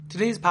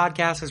Today's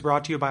podcast is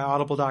brought to you by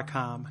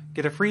Audible.com.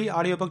 Get a free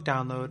audiobook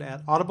download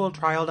at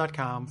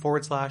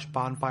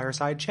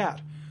audibletrial.com/bonfireside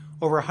chat.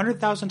 Over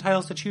 100,000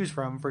 titles to choose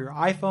from for your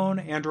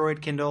iPhone, Android,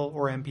 Kindle,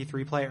 or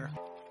MP3 player.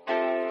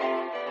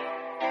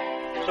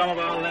 Some of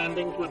our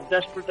landings were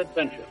desperate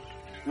adventures.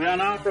 We are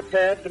now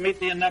prepared to meet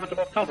the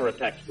inevitable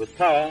counterattacks with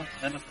power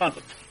and with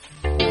confidence.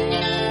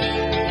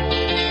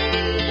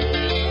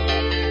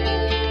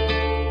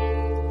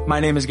 My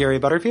name is Gary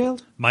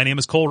Butterfield. My name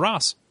is Cole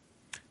Ross.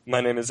 My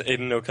name is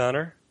Aidan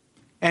O'Connor.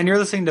 And you're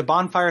listening to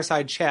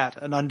Bonfireside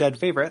Chat, an Undead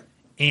favorite.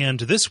 And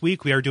this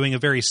week we are doing a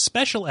very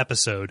special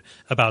episode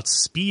about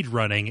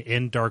speedrunning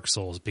in Dark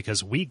Souls,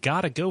 because we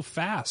gotta go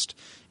fast.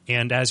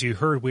 And as you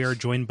heard, we are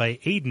joined by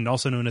Aidan,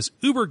 also known as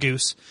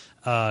Ubergoose,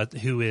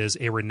 who is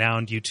a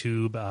renowned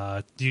YouTube...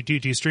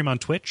 do you stream on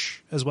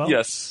Twitch as well?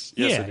 Yes.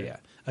 I do. Yeah.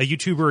 A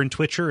YouTuber and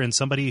Twitcher, and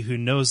somebody who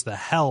knows the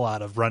hell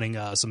out of running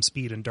some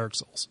speed in Dark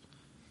Souls.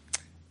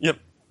 Yep.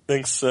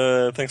 Thanks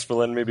for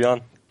letting me be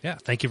on. Yeah,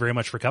 thank you very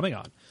much for coming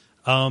on.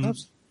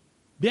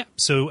 Yeah,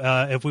 so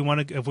if we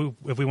want to go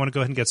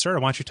ahead and get started,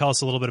 why don't you tell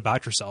us a little bit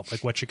about yourself,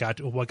 like what got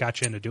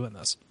you into doing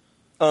this?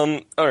 All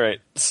right.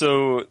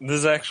 So this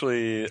is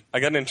actually, I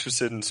got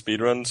interested in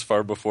speedruns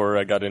far before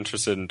I got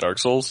interested in Dark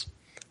Souls.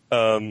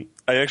 I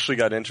actually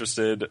got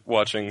interested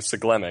watching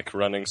Siglemic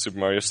running Super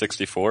Mario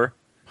 64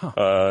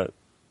 about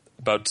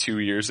 2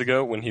 years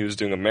ago when he was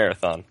doing a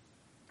marathon.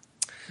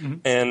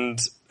 Mm-hmm. And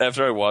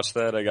after I watched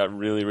that, I got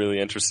really, really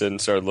interested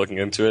and started looking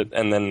into it,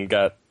 and then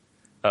got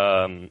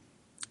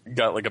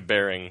like a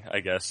bearing, I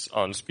guess,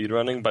 on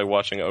speedrunning by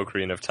watching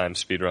Ocarina of Time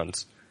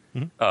speedruns,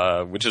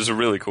 which is a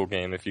really cool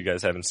game if you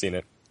guys haven't seen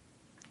it.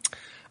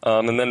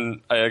 And then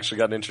I actually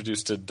got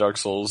introduced to Dark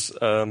Souls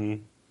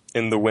in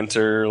the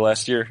winter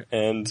last year,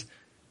 and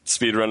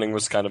speedrunning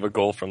was kind of a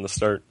goal from the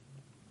start.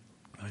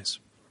 Nice.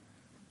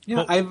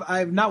 Yeah, well,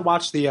 I've not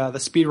watched the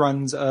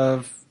speedruns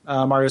of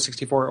Mario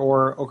 64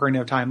 or Ocarina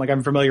of Time. Like,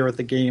 I'm familiar with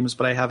the games,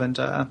 but I haven't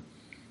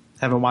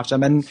watched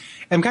them. And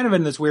I'm kind of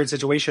in this weird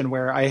situation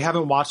where I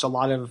haven't watched a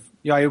lot of,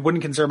 I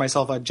wouldn't consider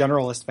myself a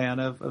generalist fan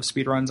of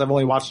speedruns. I've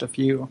only watched a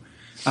few.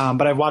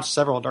 But I've watched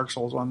several Dark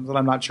Souls ones, and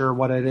I'm not sure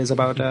what it is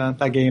about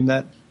that game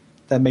that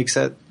makes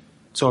it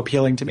so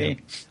appealing to me.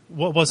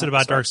 What was it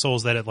about Dark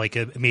Souls that it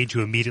made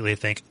you immediately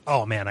think,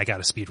 oh man, I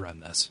got to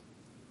speedrun this?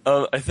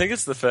 I think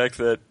it's the fact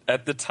that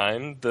at the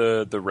time,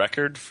 the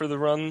record for the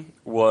run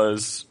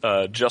was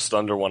just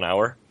under 1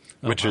 hour,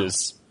 which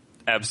is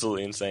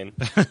absolutely insane.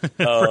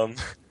 I'm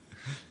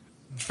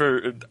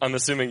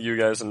assuming you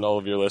guys and all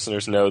of your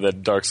listeners know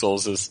that Dark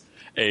Souls is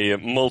a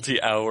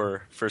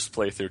multi-hour first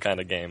playthrough kind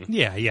of game.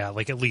 Yeah,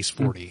 like at least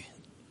 40.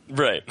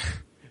 Right.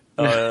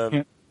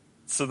 So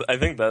I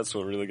think that's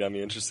what really got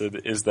me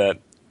interested, is that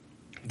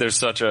there's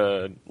such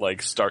a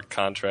stark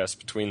contrast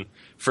between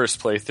first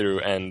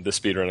playthrough and the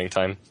speedrunning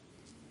time.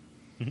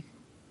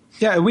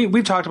 Yeah,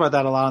 we've talked about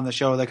that a lot on the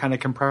show, the kind of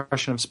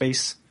compression of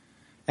space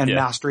and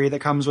mastery that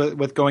comes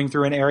with going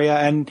through an area.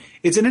 And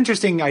it's an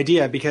interesting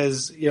idea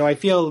because, I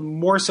feel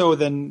more so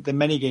than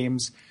many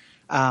games,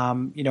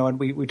 and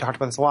we talked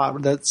about this a lot.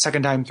 The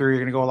second time through, you're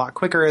going to go a lot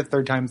quicker. The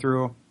third time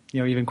through,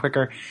 even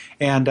quicker.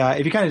 And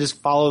if you kind of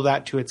just follow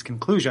that to its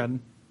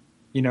conclusion,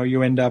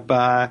 you end up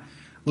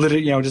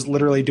just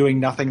literally doing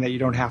nothing that you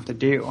don't have to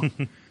do.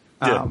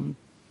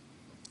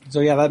 So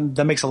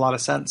that makes a lot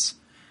of sense.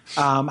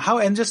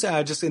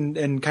 Just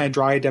in kind of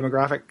dry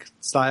demographic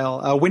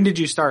style, when did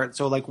you start?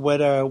 So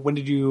when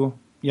did you,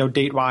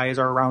 date wise,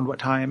 or around what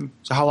time?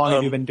 So how long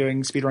have you been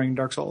doing speedrunning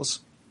Dark Souls?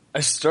 I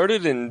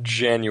started in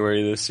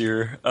January this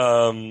year.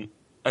 And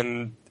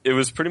it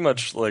was pretty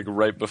much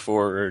right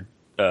before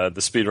the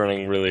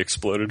speedrunning really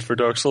exploded for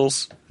Dark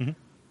Souls.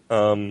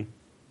 Mm-hmm.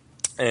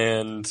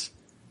 And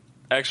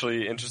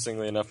actually,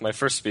 interestingly enough, my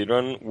first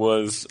speedrun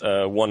was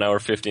 1 hour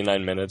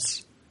 59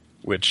 minutes,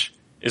 which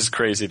is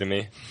crazy to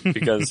me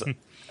because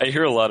I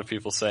hear a lot of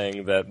people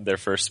saying that their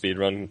first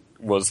speedrun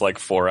was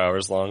 4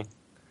 hours long,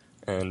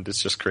 and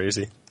it's just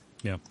crazy.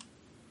 Yeah.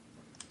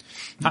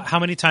 How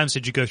many times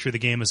did you go through the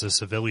game as a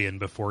civilian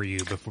before you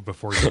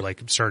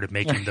started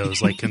making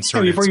those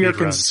concerted before you're speedruns?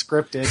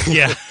 Conscripted?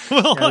 Yeah.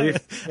 Well, I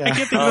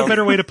can't think of a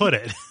better way to put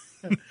it.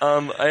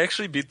 I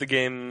actually beat the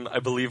game, I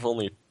believe,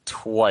 only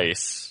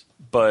twice,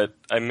 but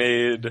I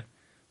made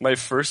my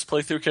first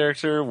playthrough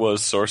character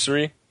was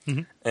Sorcery.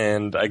 Mm-hmm.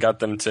 And I got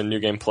them to New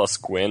Game Plus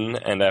Gwyn,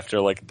 and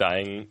after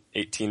dying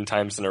 18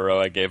 times in a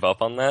row, I gave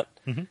up on that,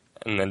 and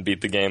then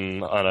beat the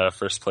game on a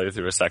first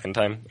playthrough a second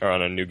time, or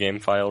on a New Game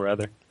file,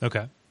 rather.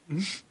 Okay.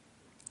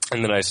 Mm-hmm.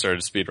 And then I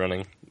started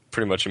speedrunning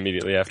pretty much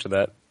immediately after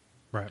that.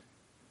 Right.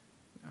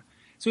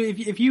 So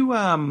if you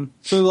when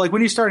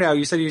you started out,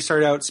 you said you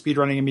started out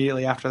speedrunning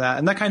immediately after that,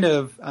 and that kind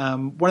of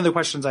one of the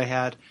questions I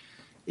had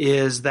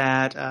is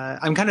that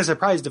I'm kind of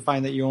surprised to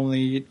find that you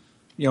only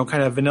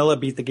kind of vanilla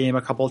beat the game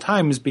a couple of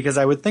times, because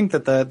I would think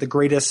that the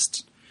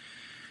greatest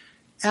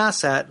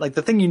asset,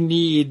 the thing you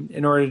need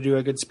in order to do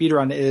a good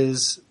speedrun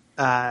is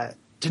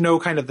to know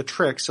kind of the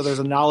tricks. So there's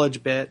a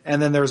knowledge bit, and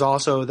then there's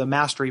also the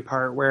mastery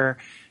part where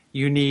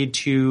you need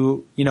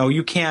to, you don't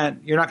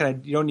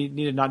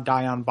need to not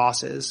die on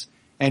bosses.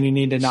 and you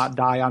need to not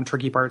die on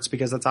tricky parts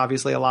because that's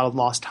obviously a lot of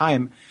lost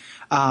time.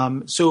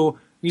 So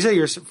you say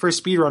your first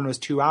speed run was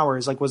 2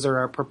 hours. Like, was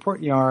there a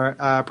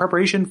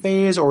preparation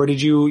phase, or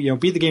did you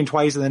beat the game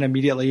twice and then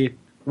immediately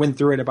went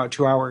through it about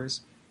 2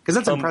 hours? Because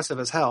that's impressive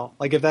as hell.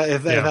 Like, if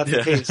that's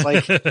the case,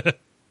 like.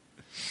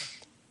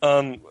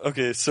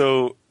 Okay,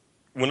 so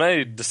when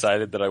I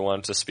decided that I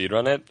wanted to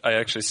speedrun it, I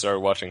actually started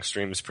watching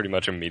streams pretty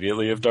much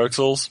immediately of Dark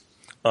Souls.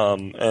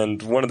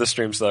 And one of the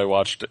streams that I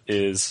watched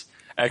is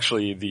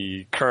actually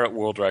the current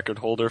world record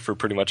holder for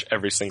pretty much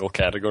every single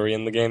category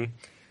in the game,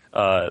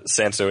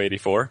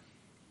 Sanso84.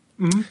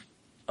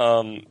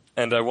 Mm-hmm.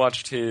 And I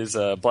watched his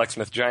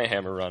Blacksmith Giant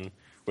Hammer run,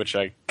 which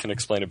I can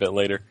explain a bit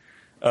later.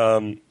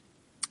 And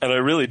I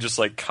really just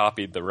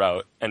copied the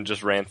route and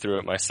just ran through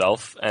it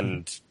myself,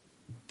 and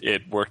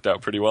it worked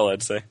out pretty well,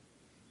 I'd say.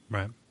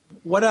 Right.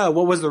 What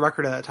was the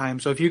record at that time?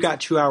 So if you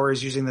got 2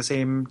 hours using the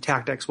same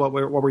tactics, what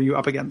were you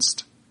up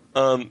against?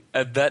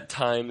 At that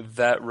time,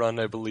 that run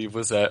I believe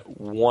was at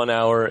 1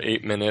 hour,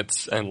 8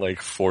 minutes, and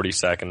 40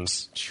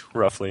 seconds,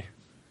 roughly.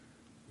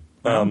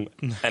 And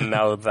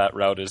now that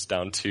route is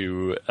down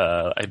to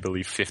I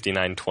believe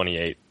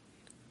 59:28.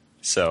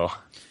 So.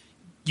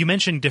 You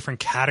mentioned different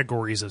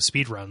categories of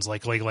speedruns,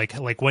 like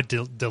what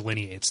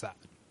delineates that?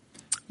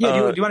 Yeah,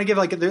 do you want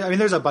to give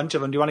there's a bunch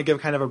of them. Do you want to give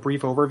kind of a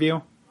brief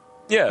overview?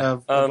 Yeah,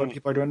 of what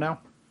people are doing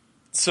now.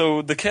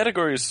 So the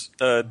categories,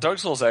 Dark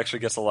Souls actually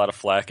gets a lot of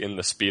flack in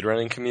the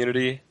speedrunning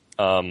community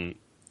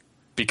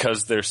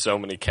because there's so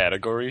many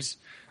categories.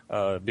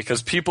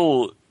 Because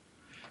people,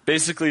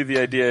 basically the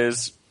idea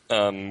is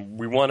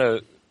we want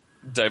to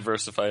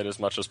diversify it as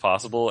much as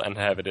possible and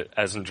have it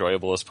as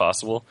enjoyable as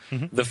possible.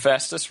 Mm-hmm. The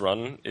fastest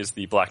run is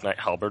the Black Knight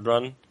Halberd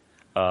run,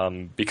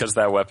 because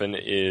that weapon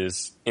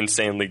is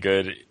insanely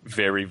good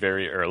very,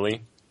 very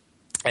early,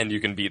 and you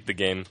can beat the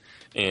game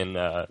in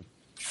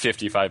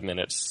 55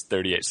 minutes,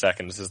 38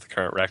 seconds is the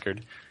current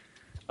record.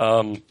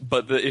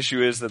 But the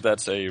issue is that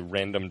that's a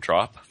random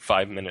drop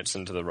 5 minutes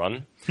into the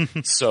run.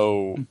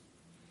 So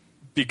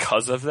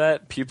because of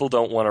that, people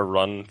don't want to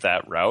run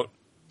that route.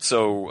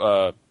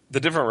 So the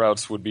different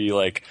routes would be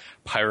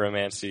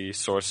Pyromancy,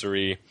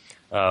 Sorcery,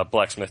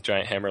 Blacksmith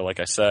Giant Hammer, like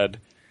I said.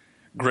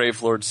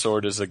 Gravelord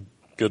Sword is a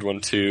good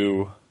one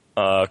too.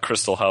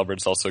 Crystal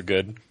Halberd's also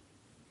good.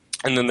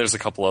 And then there's a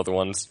couple other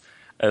ones,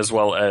 as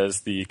well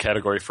as the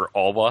category for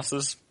all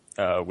bosses,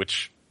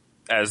 which,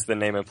 as the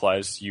name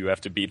implies, you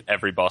have to beat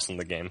every boss in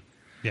the game.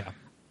 Yeah.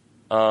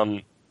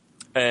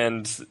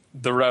 And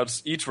the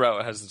routes, each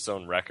route has its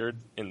own record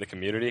in the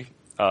community.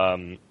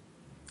 And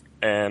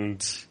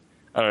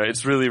I don't know,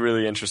 it's really,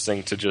 really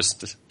interesting to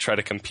just try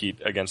to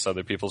compete against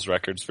other people's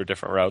records for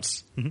different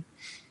routes. Mm-hmm.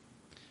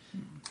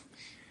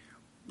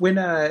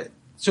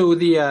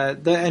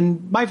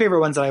 And my favorite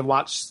ones that I've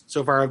watched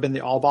so far have been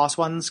the all boss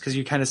ones, because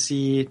you kind of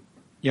see,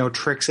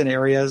 tricks in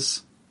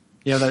areas,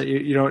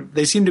 that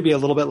they seem to be a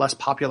little bit less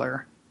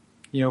popular,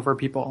 for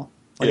people.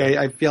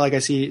 I feel like I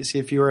see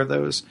a fewer of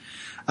those.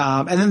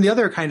 And then the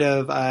other kind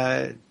of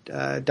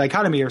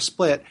dichotomy or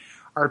split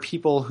are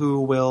people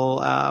who will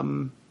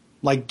kind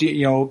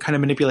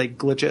of manipulate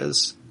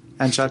glitches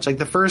and such. Like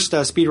the first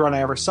speed run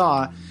I ever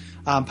saw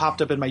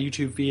popped up in my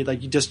YouTube feed.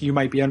 You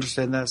might be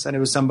interested in this, and it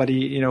was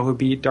somebody who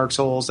beat Dark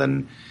Souls,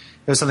 and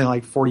it was something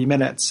like 40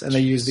 minutes, and they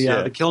used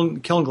the kiln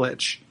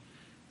glitch.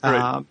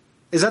 Right.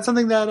 Is that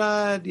something that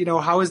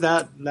how is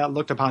that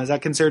looked upon? Is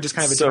that considered just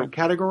kind of a different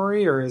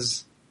category, or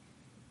is?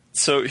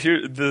 So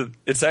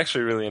it's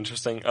actually really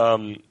interesting.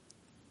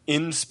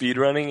 In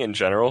speedrunning in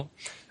general,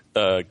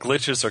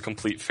 glitches are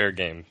complete fair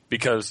game,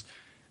 because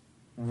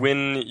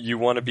when you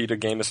want to beat a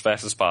game as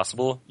fast as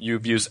possible, you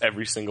abuse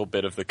every single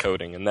bit of the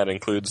coding, and that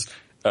includes,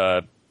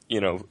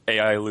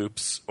 AI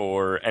loops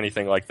or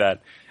anything like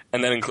that,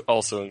 and that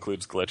also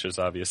includes glitches,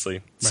 obviously.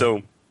 Right.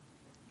 So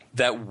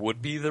that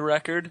would be the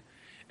record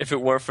if it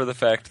weren't for the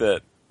fact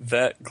that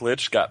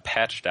glitch got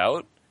patched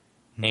out,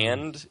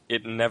 and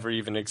it never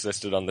even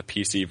existed on the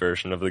PC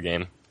version of the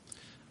game.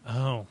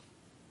 Oh.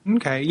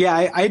 Okay. Yeah,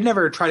 I had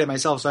never tried it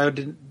myself, so I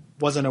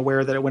wasn't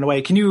aware that it went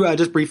away. Can you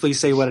just briefly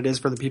say what it is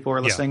for the people who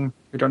are listening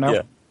who don't know?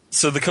 Yeah.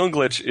 So the cone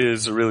glitch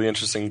is a really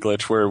interesting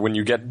glitch where when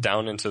you get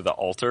down into the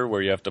altar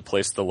where you have to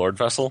place the Lord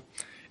Vessel,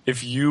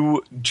 if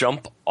you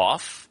jump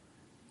off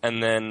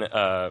and then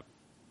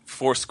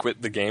force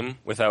quit the game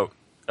without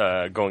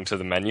going to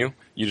the menu,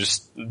 you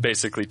just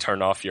basically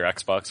turn off your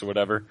Xbox or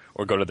whatever,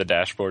 or go to the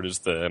dashboard is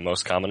the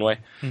most common way.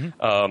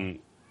 Mm-hmm.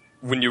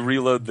 When you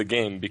reload the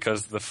game,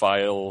 because the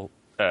file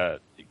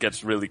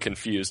gets really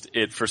confused,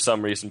 it for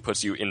some reason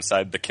puts you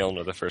inside the kiln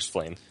or the first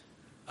flame.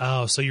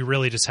 Oh, so you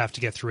really just have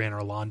to get through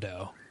Anor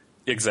Londo.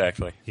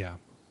 Exactly. Yeah.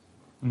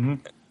 Mm-hmm.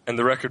 And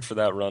the record for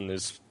that run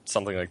is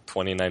something like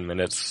 29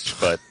 minutes,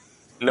 but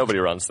nobody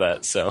runs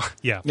that, so.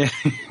 Yeah.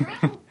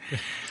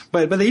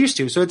 But they used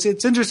to. So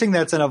it's interesting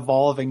that it's an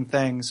evolving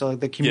thing. So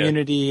the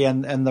community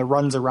and the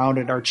runs around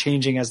it are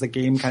changing as the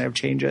game kind of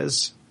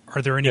changes.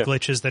 Are there any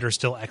glitches that are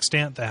still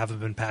extant that haven't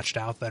been patched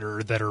out that are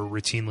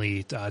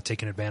routinely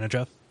taken advantage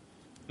of?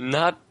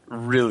 Not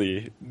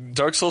really.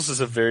 Dark Souls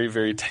is a very,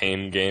 very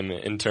tame game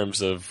in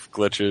terms of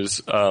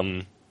glitches.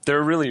 There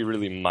are really,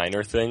 really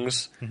minor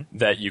things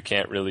that you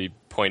can't really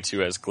point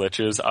to as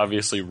glitches.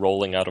 Obviously,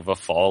 rolling out of a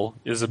fall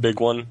is a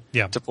big one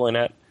to point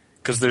at,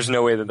 because there's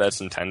no way that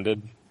that's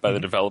intended by the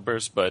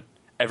developers, but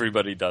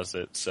everybody does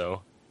it,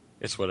 so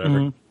it's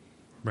whatever.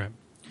 Right.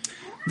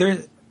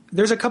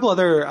 There's a couple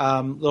other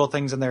little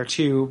things in there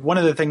too. One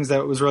of the things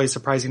that was really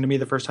surprising to me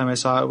the first time I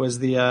saw it was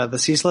the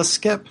ceaseless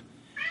skip.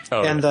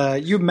 Oh,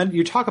 and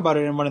you talk about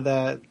it in one of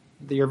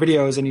your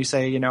videos, and you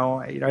say, I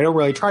don't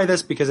really try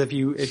this because if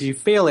you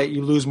fail it,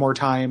 you lose more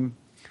time.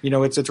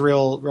 It's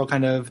real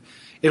kind of,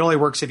 it only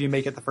works if you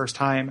make it the first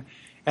time.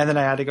 And then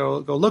I had to go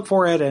look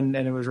for it, and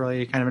it was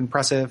really kind of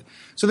impressive.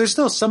 So there's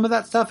still some of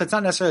that stuff. It's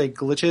not necessarily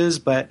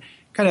glitches, but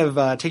kind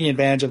of taking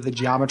advantage of the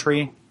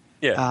geometry.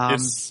 Yeah,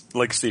 it's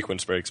like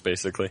sequence breaks,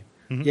 basically.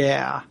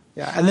 Yeah.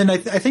 And then I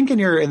think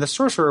in the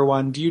sorcerer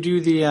one, do you do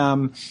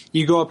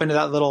you go up into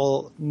that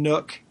little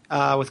nook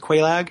with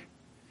Quelaag,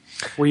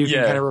 where you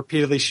can kind of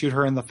repeatedly shoot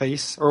her in the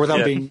face, or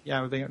without being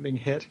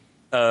hit?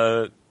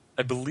 I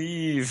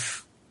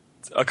believe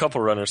a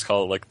couple runners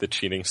call it like the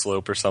cheating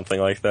slope or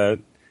something like that.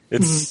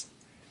 It's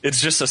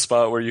just a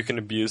spot where you can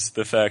abuse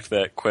the fact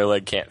that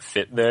Quelaag can't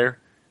fit there,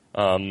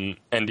 and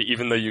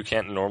even though you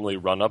can't normally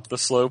run up the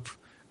slope,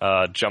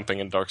 jumping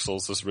in Dark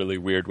Souls is really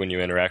weird when you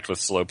interact with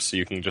slopes, so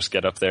you can just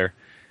get up there.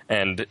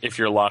 And if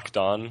you're locked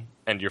on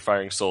and you're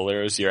firing soul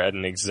arrows, you're at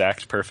an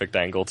exact perfect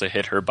angle to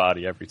hit her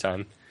body every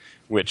time,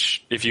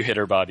 which if you hit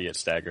her body, it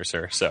staggers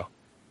her. So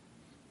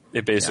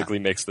it basically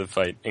makes the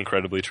fight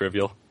incredibly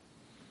trivial.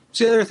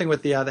 So the other thing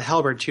with the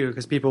halberd too,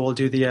 because people will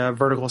do the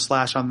vertical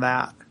slash on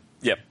that.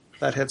 Yep.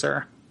 That hits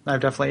her. I've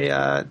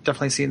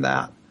definitely seen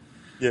that.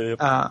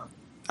 Yeah.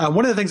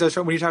 One of the things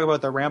when you talk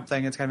about the ramp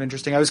thing, it's kind of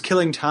interesting. I was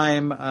killing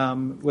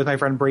time with my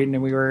friend Brayden,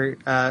 and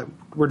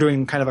we're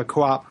doing kind of a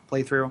co-op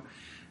playthrough,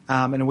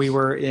 and we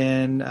were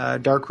in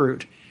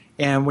Darkroot.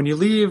 And when you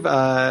leave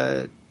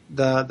the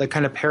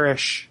kind of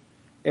parish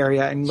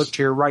area and look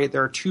to your right,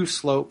 there are two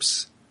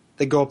slopes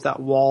that go up that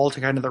wall to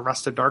kind of the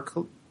rest of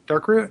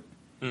Darkroot.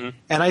 And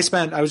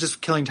I was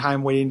just killing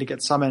time waiting to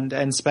get summoned,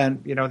 and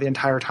spent the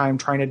entire time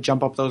trying to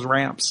jump up those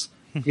ramps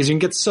because you can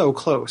get so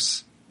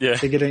close.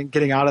 To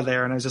getting out of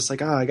there, and I was just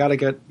like, I gotta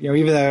get,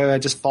 even though I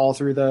just fall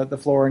through the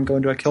floor and go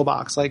into a kill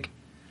box, like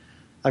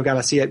I've got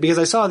to see it, because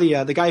I saw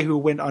the guy who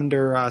went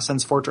under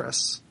Sen's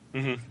Fortress.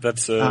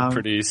 That's a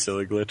pretty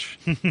silly glitch.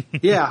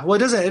 Yeah,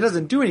 well, it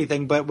doesn't do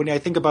anything, but when I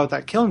think about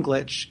that kiln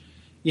glitch,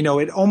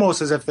 it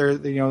almost as if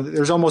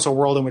there's almost a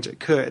world in which it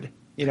could,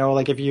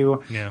 like if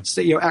you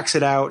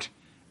exit out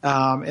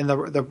in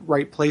the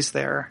right place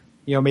there,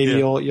 maybe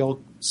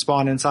you'll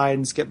spawn inside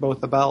and skip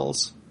both the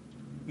bells.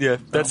 Yeah,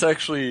 that's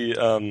actually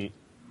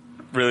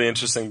really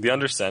interesting. The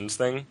Under Sens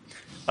thing,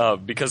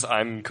 because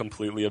I'm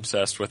completely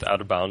obsessed with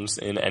Out of Bounds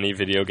in any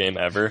video game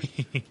ever,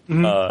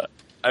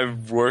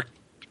 I've worked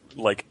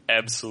like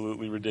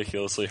absolutely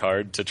ridiculously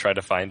hard to try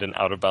to find an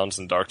Out of Bounds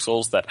in Dark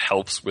Souls that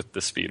helps with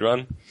the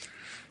speedrun.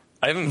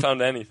 I haven't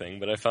found anything,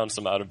 but I found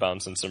some Out of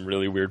Bounds in some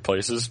really weird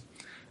places.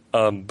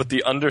 But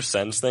the Under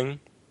Sens thing,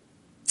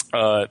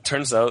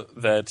 turns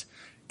out that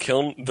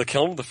the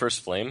Kiln of the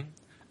First Flame,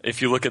 if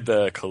you look at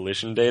the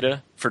collision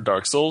data for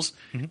Dark Souls,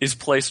 is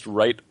placed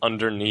right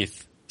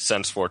underneath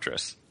Sen's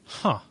Fortress.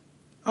 Huh.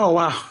 Oh,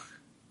 wow.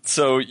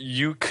 So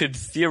you could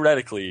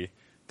theoretically,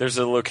 there's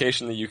a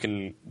location that you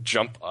can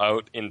jump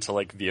out into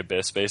like the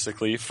abyss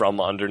basically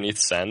from underneath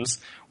Sen's,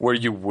 where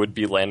you would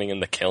be landing in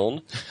the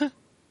kiln.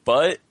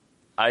 But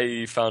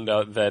I found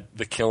out that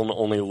the kiln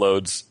only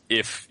loads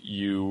if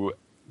you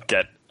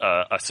get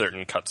a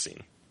certain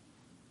cutscene.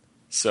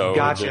 So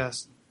gotcha.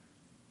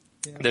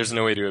 There's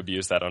no way to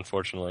abuse that,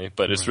 unfortunately,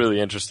 but it's really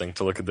interesting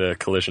to look at the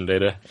collision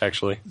data,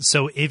 actually.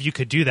 So if you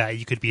could do that,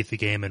 you could beat the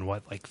game in,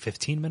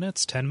 15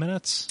 minutes, 10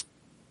 minutes?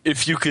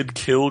 If you could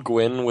kill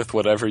Gwyn with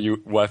whatever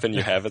weapon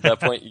you have at that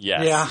point,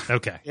 yes. Yeah.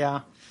 Okay. Yeah.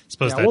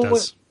 Suppose that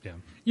does. Yeah.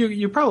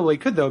 You probably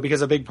could, though,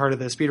 because a big part of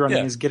the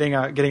speedrunning is getting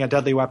a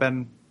deadly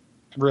weapon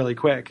really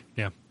quick.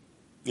 Yeah.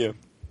 Yeah.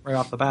 Right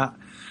off the bat.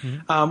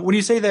 When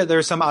you say that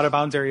there's some out of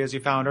bounds areas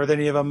you found, are there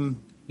any of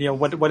them?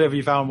 What have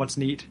you found? What's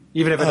neat?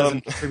 Even if it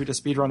doesn't contribute to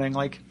speedrunning.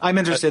 Like, I'm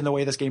interested in the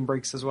way this game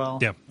breaks as well.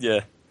 Yeah.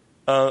 Yeah.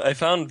 I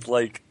found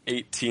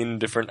 18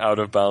 different out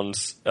of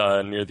bounds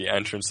near the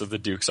entrance of the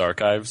Duke's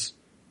Archives,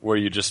 where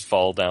you just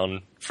fall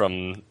down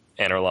from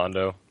Anor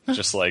Londo,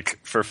 just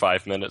for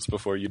 5 minutes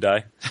before you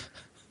die.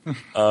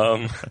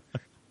 None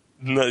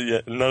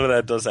of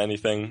that does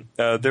anything.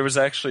 There was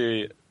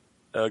actually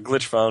a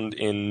glitch found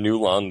in New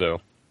Londo,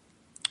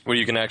 where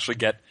you can actually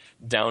get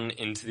down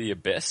into the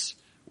abyss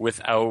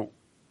without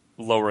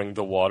lowering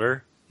the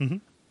water.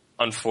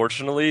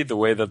 Unfortunately, the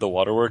way that the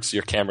water works,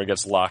 your camera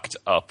gets locked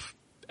up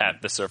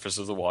at the surface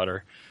of the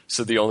water.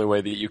 So the only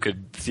way that you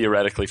could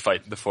theoretically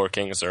fight the Four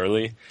Kings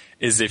early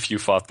is if you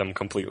fought them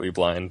completely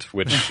blind,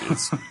 which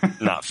is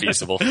not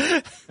feasible.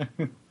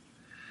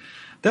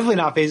 Definitely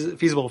not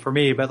feasible for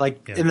me, but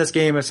in this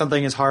game, if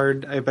something is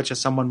hard, I bet you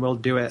someone will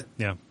do it.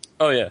 Yeah.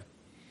 Oh, yeah.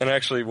 And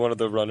actually, one of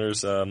the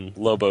runners,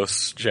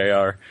 Lobos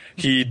JR,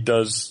 he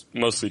does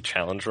mostly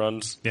challenge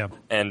runs. Yeah.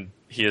 And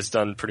he has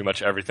done pretty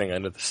much everything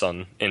under the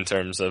sun in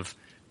terms of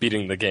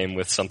beating the game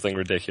with something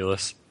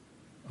ridiculous.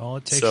 All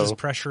it takes is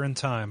pressure and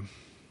time.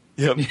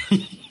 Yep.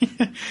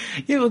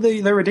 Yeah, well,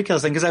 the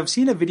ridiculous thing, because I've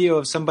seen a video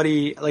of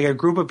somebody, like a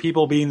group of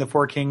people beating the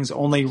Four Kings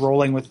only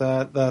rolling with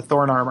the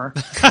Thorn armor.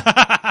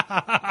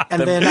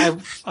 And then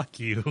Fuck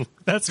you.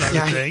 That's not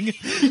a thing.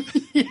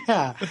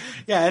 Yeah,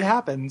 it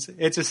happens.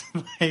 It's just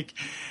like,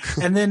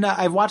 and then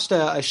I've watched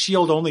a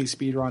shield only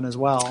speed run as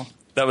well.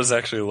 That was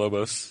actually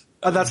Lobos.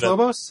 Oh, that's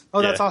Lobos?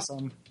 Oh, yeah. That's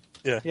awesome.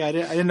 Yeah. Yeah, I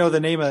didn't know the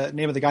name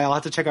of the guy. I'll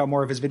have to check out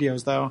more of his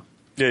videos though.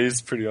 Yeah,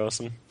 he's pretty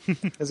awesome.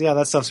 Because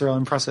that stuff's real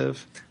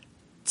impressive.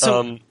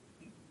 So,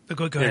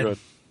 go ahead.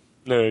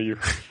 No, you.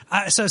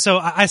 So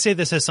I say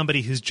this as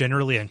somebody who's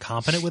generally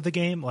incompetent with the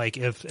game. Like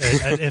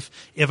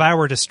if I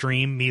were to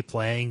stream me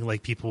playing,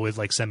 like people would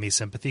like send me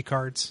sympathy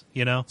cards.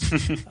 You know,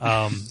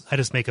 I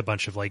just make a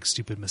bunch of like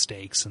stupid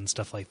mistakes and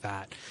stuff like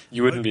that.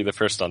 You wouldn't be the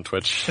first on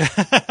Twitch.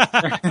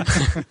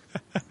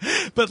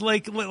 But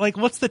like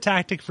what's the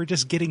tactic for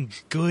just getting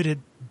good at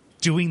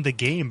doing the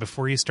game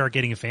before you start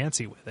getting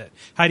fancy with it?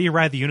 How do you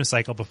ride the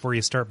unicycle before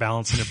you start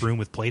balancing a broom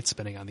with plates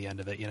spinning on the end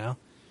of it? You know.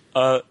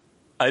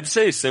 I'd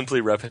say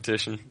simply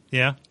repetition.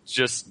 Yeah.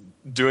 Just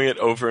doing it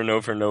over and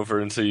over and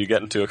over until you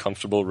get into a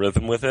comfortable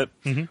rhythm with it,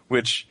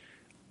 which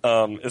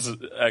is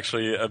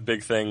actually a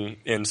big thing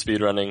in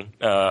speedrunning.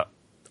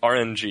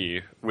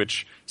 RNG,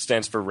 which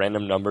stands for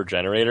random number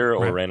generator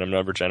or random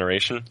number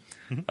generation.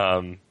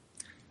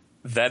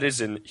 That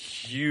is a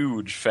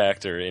huge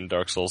factor in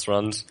Dark Souls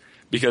runs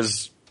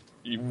because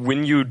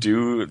when you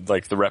do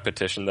like the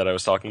repetition that I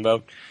was talking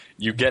about,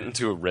 you get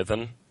into a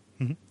rhythm.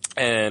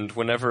 And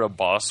whenever a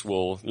boss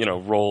will,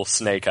 roll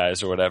snake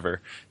eyes or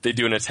whatever, they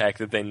do an attack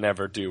that they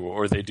never do,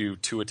 or they do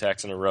 2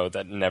 attacks in a row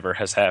that never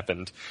has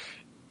happened.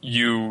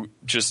 You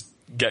just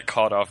get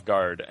caught off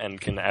guard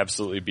and can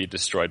absolutely be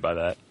destroyed by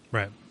that.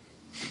 Right.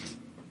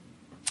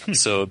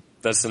 So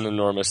that's an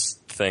enormous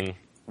thing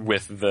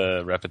with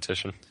the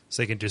repetition.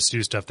 So they can just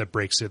do stuff that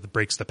breaks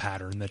the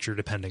pattern that you're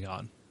depending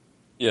on.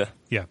 Yeah.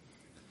 Yeah.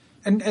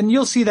 And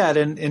you'll see that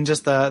in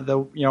just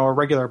the a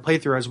regular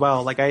playthrough as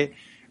well. Like I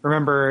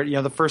remember,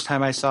 the first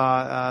time I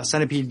saw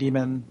Centipede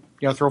Demon,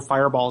 throw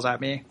fireballs at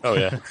me. Oh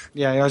yeah.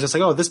 Yeah, I was just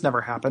like, oh, this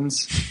never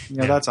happens.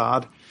 That's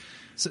odd.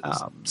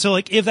 So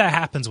like if that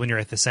happens when you're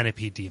at the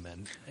Centipede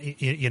Demon,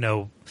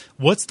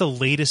 what's the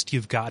latest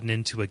you've gotten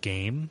into a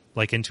game,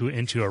 like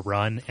into a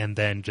run, and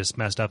then just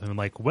messed up and been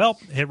like, well,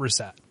 hit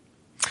reset?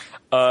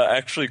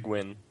 Actually,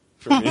 Gwyn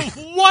for me.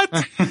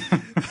 What?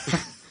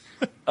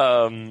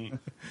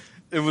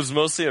 It was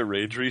mostly a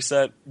rage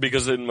reset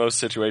because in most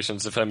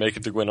situations, if I make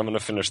it to Gwyn, I'm going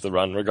to finish the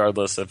run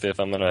regardless of if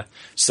I'm going to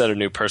set a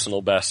new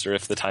personal best or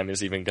if the time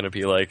is even going to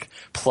be like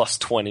plus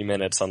 20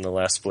 minutes on the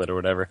last split or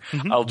whatever.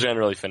 I'll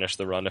generally finish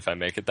the run if I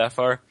make it that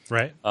far.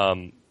 Right.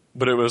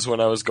 But it was when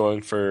I was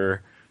going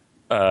for,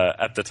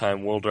 at the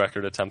time, world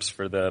record attempts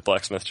for the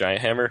Blacksmith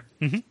Giant Hammer.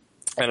 And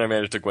I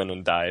made it to Gwyn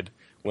and died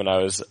when I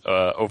was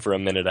over a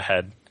minute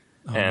ahead.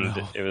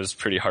 It was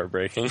pretty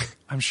heartbreaking.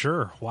 I'm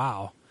sure.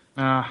 Wow.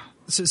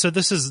 So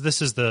this is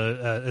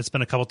the it's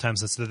been a couple times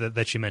since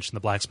that you mentioned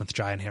the Blacksmith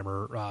Giant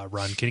Hammer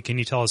run. Can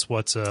you tell us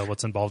what's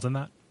involved in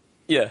that?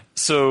 Yeah.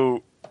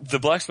 So the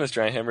Blacksmith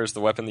Giant Hammer is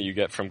the weapon that you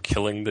get from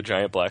killing the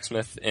giant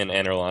blacksmith in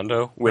Anor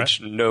Londo,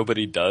 which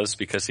nobody does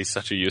because he's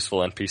such a useful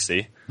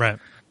NPC. Right.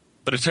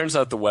 But it turns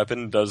out the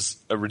weapon does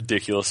a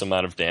ridiculous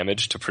amount of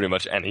damage to pretty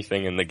much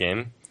anything in the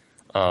game.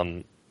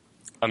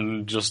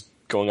 I'm just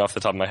going off the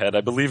top of my head. I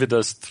believe it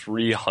does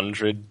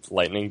 300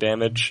 lightning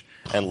damage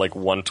and like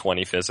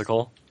 120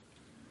 physical.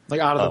 Like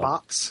out of the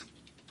box?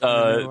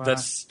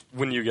 That's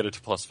when you get it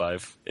to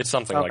 +5. It's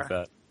something like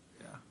that.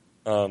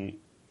 Yeah.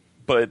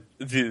 But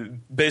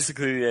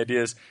basically the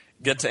idea is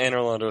get to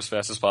Anor Londo as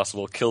fast as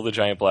possible, kill the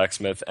giant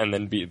blacksmith, and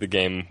then beat the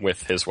game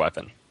with his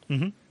weapon.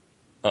 And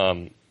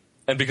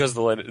because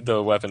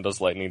the weapon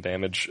does lightning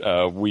damage,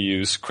 we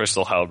use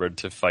Crystal Halberd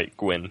to fight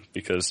Gwyn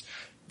because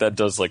that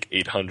does like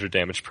 800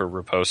 damage per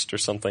riposte or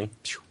something.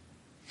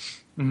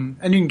 And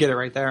you can get it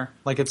right there.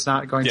 Like it's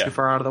not going too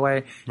far out of the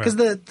way. Because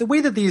the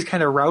way that these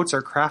kind of routes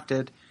are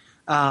crafted,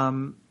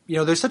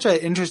 there's such an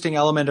interesting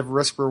element of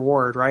risk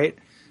reward, right?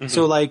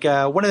 So like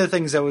one of the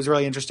things that was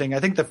really interesting, I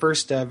think the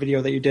first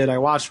video that you did I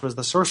watched was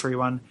the sorcery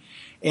one.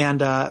 And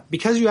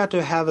because you have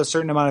to have a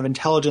certain amount of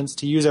intelligence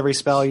to use every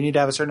spell, you need to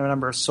have a certain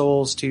number of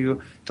souls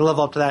to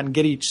level up to that and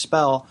get each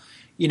spell.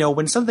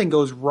 When something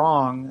goes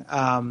wrong,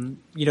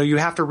 you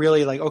have to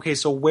really like, okay,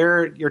 so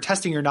where you're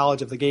testing your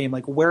knowledge of the game,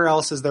 like where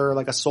else is there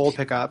like a soul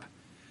pickup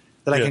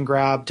that I can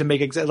grab to make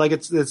it's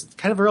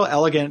kind of a real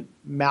elegant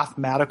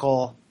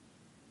mathematical,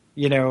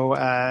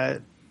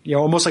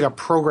 almost like a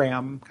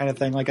program kind of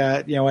thing, like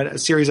a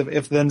series of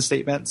if then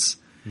statements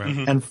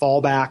and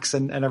fallbacks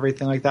and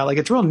everything like that. Like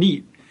it's real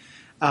neat.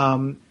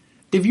 Have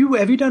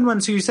you done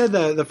one? So you said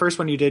the first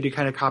one you did, you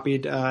kind of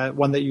copied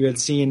one that you had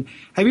seen.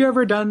 Have you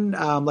ever done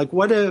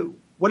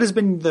what has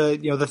been the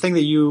thing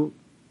that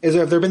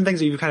have there been things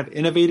that you've kind of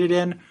innovated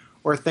in,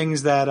 or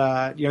things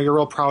that you're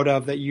real proud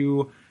of, that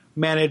you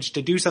managed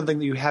to do something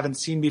that you haven't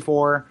seen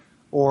before,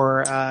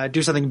 or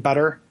do something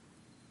better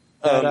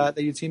that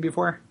you'd seen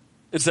before?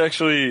 It's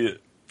actually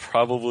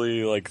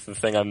probably like the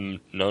thing I'm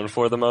known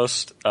for the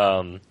most.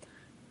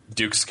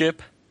 Duke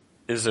Skip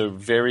is a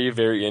very,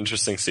 very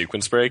interesting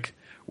sequence break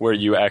where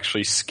you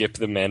actually skip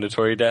the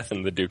mandatory death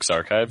in the Duke's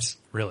archives.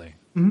 Really?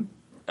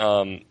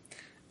 Mm-hmm.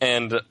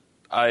 And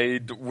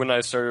when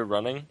I started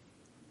running,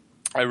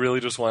 I really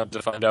just wanted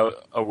to find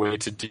out a way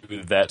to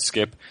do that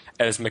skip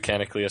as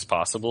mechanically as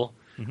possible.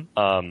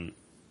 Mm-hmm.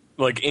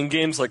 Like in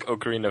games like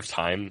Ocarina of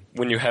Time,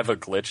 when you have a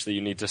glitch that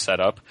you need to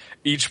set up,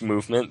 each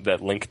movement that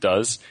Link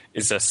does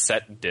is a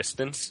set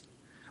distance.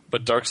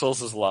 But Dark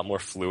Souls is a lot more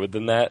fluid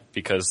than that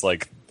because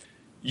like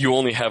you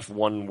only have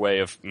one way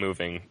of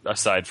moving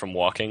aside from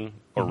walking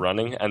or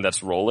running, and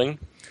that's rolling.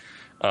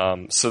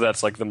 So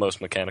that's like the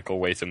most mechanical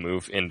way to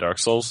move in Dark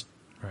Souls.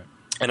 Right.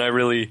 And I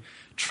really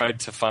tried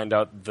to find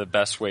out the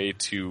best way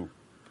to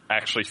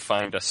actually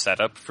find a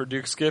setup for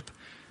Duke Skip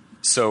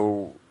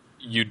so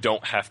you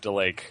don't have to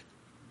like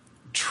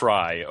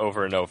try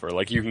over and over.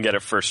 Like you can get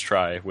it first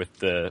try with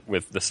the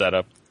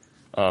setup.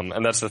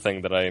 And that's the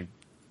thing that I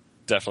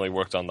definitely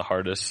worked on the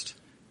hardest.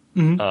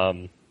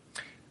 Mm-hmm.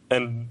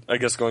 And I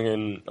guess going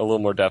in a little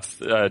more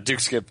depth, Duke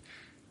Skip,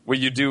 what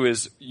you do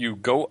is you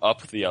go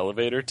up the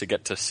elevator to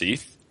get to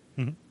Seath,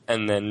 mm-hmm.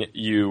 and then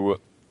you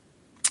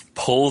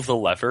pull the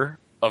lever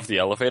of the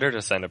elevator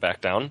to send it back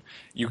down.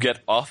 You get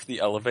off the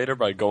elevator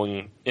by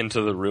going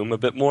into the room a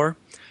bit more,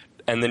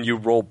 and then you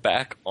roll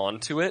back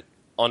onto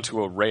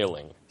a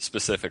railing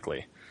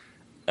specifically.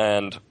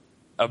 And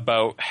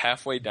about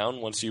halfway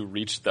down, once you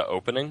reach the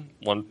opening,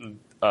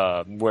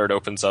 where it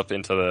opens up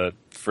into the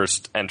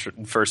first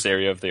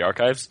area of the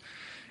archives,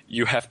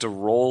 you have to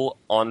roll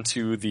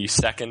onto the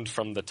second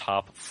from the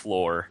top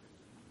floor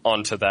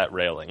onto that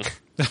railing.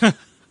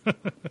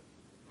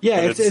 Yeah,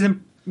 it's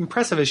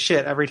impressive as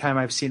shit every time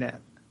I've seen it.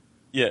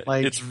 Yeah,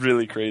 like, it's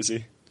really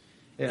crazy.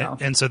 Yeah.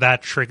 And so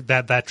that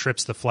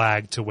trips the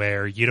flag to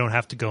where you don't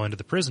have to go into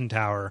the prison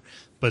tower,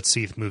 but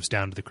Seath moves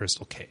down to the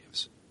Crystal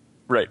Caves.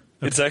 Right.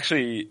 Okay. It's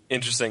actually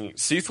interesting.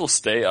 Seath will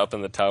stay up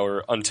in the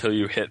tower until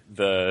you hit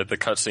the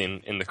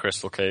cutscene in the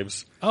Crystal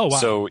Caves. Oh, wow.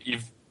 So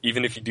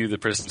even if you do the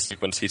prison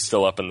sequence, he's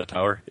still up in the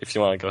tower if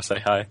you want to go say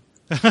hi.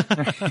 I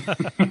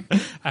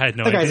had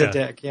no idea. That guy's a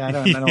dick. Yeah, I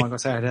don't want to go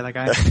say hi to that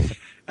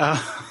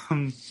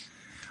guy.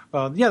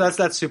 Well, yeah,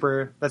 that's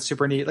super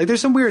neat. Like, there's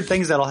some weird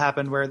things that'll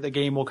happen where the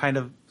game will kind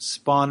of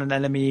spawn an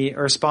enemy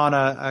or spawn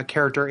a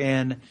character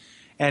in,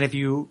 and if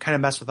you kind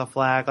of mess with a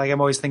flag, like I'm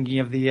always thinking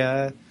of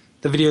the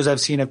videos I've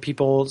seen of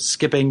people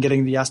skipping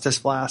getting the Estus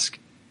flask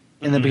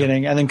in the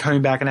beginning, and then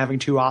coming back and having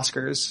 2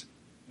 Oscars.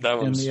 That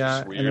one's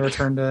weird. In the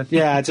return to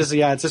it's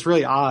just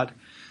really odd.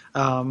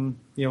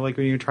 Like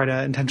when you try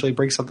to intentionally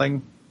break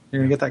something,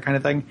 you're gonna get that kind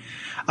of thing.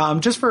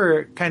 Just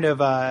for kind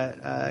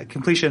of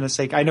completion's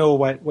sake, I know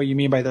what you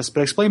mean by this,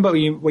 but explain what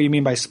you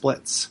mean by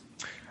splits.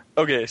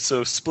 Okay,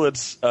 so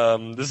splits.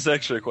 This is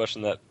actually a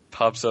question that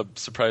pops up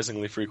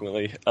surprisingly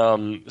frequently.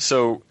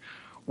 So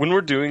when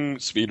we're doing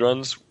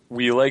speedruns,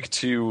 we like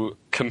to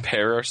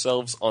compare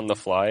ourselves on the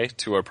fly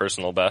to our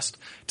personal best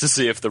to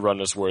see if the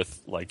run is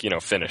worth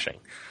finishing.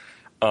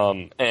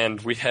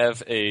 And we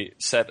have a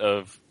set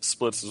of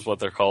splits, is what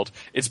they're called.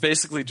 It's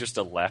basically just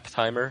a lap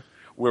timer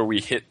where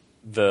we hit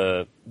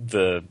the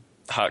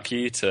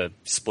hotkey to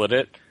split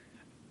it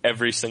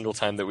every single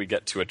time that we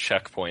get to a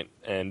checkpoint,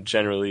 and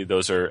generally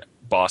those are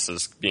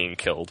bosses being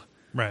killed.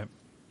 Right.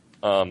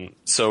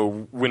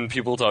 So when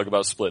people talk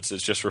about splits,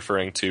 it's just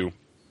referring to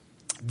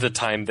the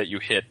time that you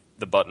hit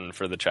the button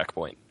for the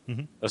checkpoint,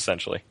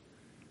 essentially.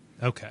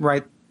 Okay.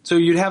 Right. So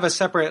you'd have a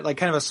separate,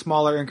 kind of a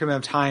smaller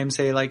increment of time,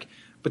 say,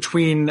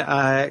 between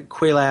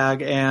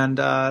Quelaag and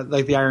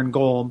the Iron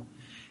Golem.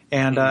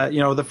 And,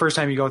 the first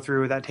time you go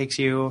through, that takes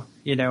you,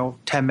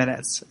 10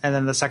 minutes. And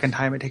then the second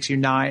time it takes you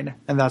 9.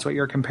 And that's what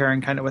you're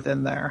comparing kind of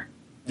within there.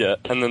 Yeah,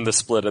 and then the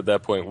split at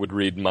that point would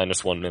read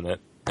 -1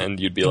 minute. And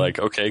you'd be like,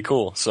 okay,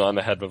 cool. So I'm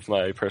ahead of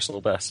my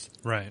personal best.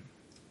 Right.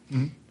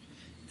 Mm-hmm.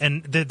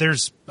 And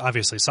there's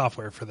obviously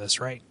software for this,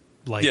 right?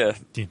 Yeah.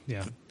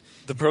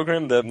 The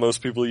program that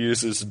most people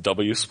use is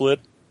WSplit.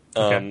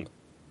 Okay.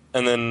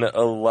 And then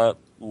a lot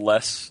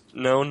less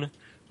known,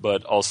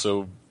 but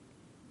also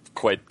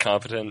quite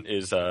competent,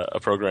 is a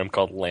program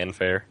called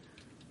Lanfair.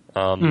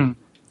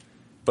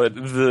 But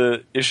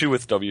the issue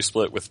with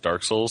WSplit with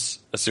Dark Souls,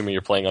 assuming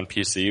you're playing on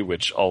PC,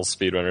 which all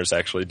speedrunners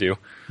actually do,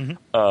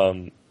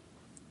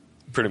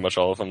 pretty much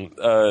all of them,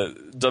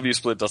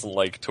 WSplit doesn't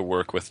like to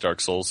work with Dark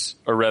Souls,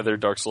 or rather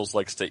Dark Souls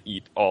likes to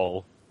eat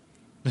all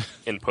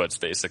inputs,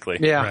 basically.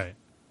 Yeah. Right.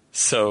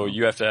 So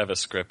you have to have a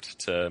script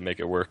to make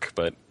it work,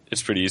 but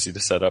it's pretty easy to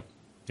set up.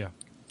 Yeah.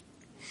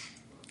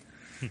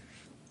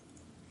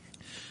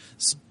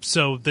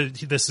 So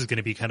this is going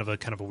to be kind of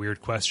a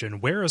weird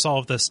question. Where is all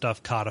of this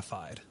stuff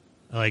codified?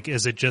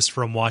 Is it just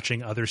from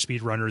watching other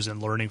speedrunners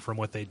and learning from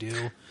what they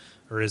do?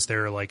 Or is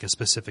there a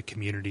specific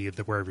community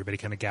where everybody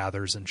kind of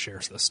gathers and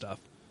shares this stuff?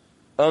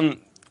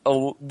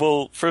 Oh,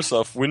 well, first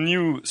off, when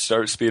you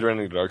start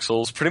speedrunning Dark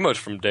Souls, pretty much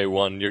from day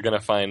one, you're going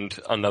to find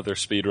another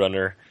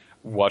speedrunner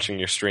watching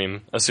your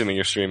stream, assuming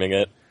you're streaming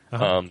it.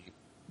 Uh-huh.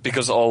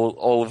 Because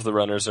all of the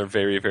runners are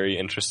very, very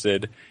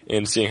interested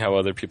in seeing how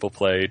other people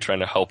play, trying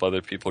to help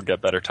other people get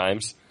better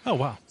times. Oh,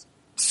 wow.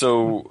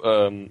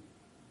 So,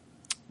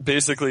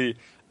 basically,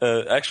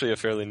 actually a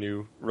fairly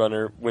new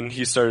runner, when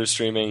he started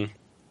streaming,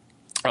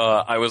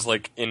 I was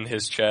like in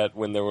his chat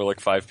when there were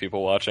like 5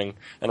 people watching,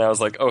 and I was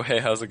like, "Oh, hey,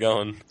 how's it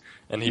going?"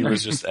 And he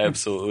was just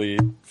absolutely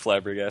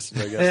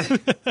flabbergasted, I guess.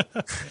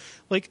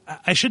 Like,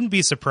 I shouldn't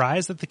be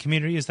surprised that the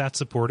community is that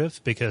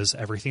supportive, because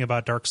everything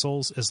about Dark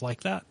Souls is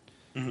like that.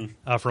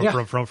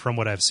 From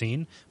what I've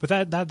seen.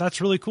 But that's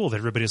really cool that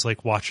everybody's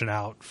like watching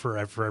out for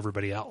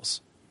everybody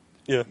else.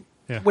 Yeah.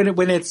 Yeah.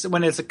 When it's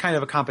a kind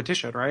of a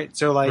competition, right?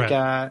 So like,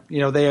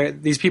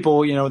 right. these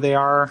people, they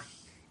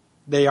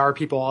are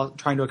people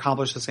trying to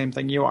accomplish the same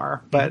thing you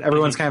are, but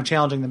everyone's kind of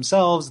challenging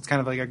themselves. It's kind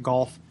of like a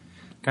golf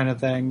kind of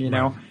thing, you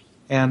know,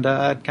 and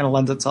it kind of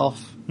lends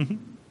itself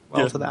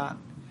well to that.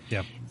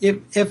 Yeah.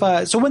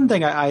 If so one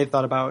thing I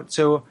thought about,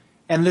 so,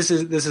 and this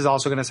is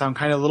also going to sound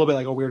kind of a little bit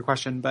like a weird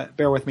question, but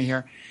bear with me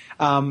here.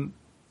 When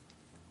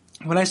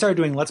I started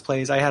doing Let's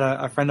Plays, I had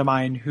a friend of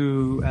mine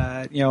who,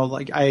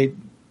 like I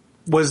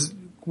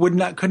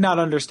could not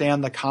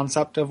understand the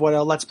concept of what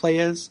a Let's Play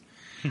is.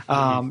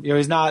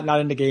 He's not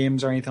into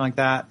games or anything like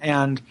that.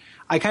 And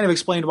I kind of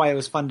explained why it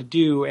was fun to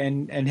do.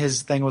 And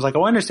his thing was like,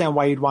 oh, I understand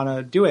why you'd want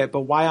to do it,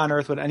 but why on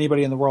earth would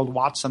anybody in the world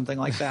watch something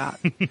like that?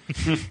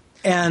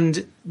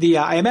 And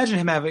I imagine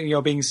him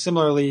having, being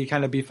similarly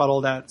kind of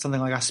befuddled at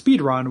something like a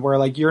speed run where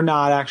like you're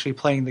not actually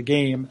playing the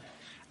game.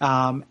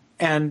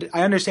 And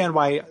I understand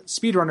why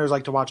speedrunners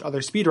like to watch other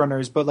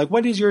speedrunners, but like,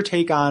 what is your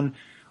take on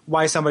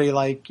why somebody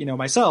like,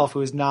 myself, who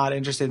is not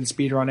interested in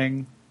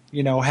speedrunning,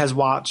 has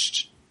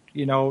watched,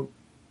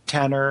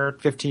 10 or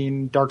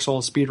 15 Dark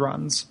Souls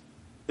speedruns?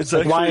 It's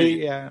like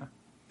actually, why,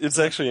 It's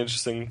actually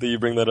interesting that you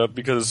bring that up,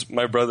 because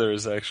my brother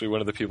is actually one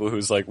of the people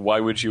who's like,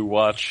 why would you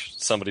watch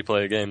somebody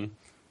play a game?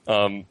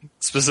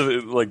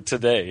 Specifically, like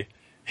today,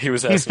 he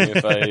was asking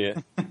me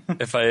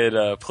if I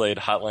had played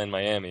Hotline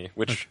Miami,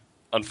 which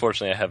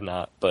unfortunately I have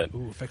not, but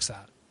ooh, fix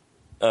that.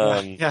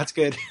 yeah, that's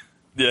good.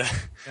 Yeah.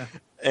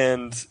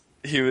 And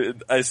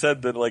I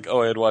said that like,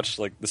 oh, I had watched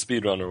like the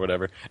speedrun or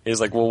whatever.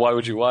 He's like, well, why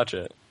would you watch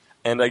it?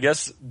 And I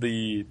guess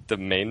the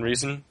main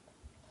reason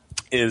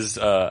is,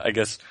 I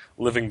guess,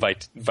 living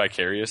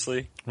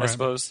vicariously, I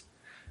suppose.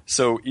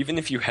 So even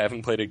if you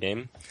haven't played a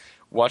game,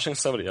 watching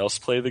somebody else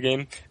play the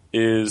game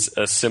is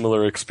a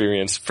similar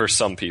experience for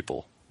some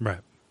people. Right.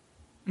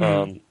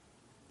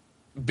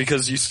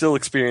 Because you still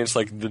experience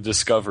like the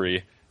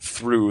discovery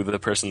through the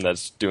person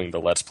that's doing the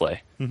Let's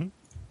Play. Mm-hmm.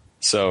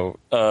 So,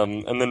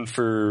 and then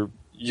for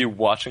you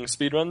watching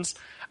speedruns,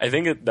 I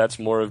think that's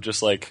more of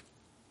just like,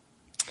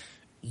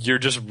 you're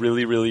just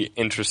really, really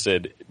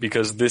interested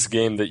because this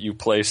game that you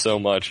play so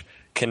much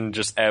can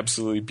just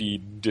absolutely be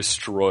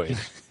destroyed.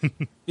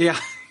 Yeah.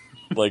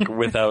 Like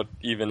without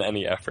even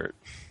any effort.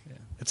 Yeah.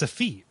 It's a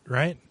feat,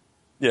 right?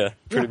 Yeah,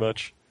 pretty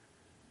much.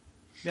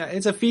 Yeah,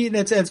 it's a feat,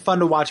 and it's fun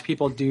to watch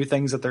people do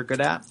things that they're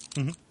good at.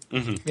 Mm-hmm.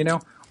 Mm-hmm.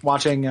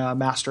 Watching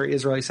mastery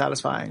is really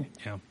satisfying.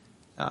 Yeah.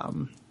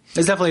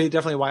 It's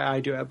definitely why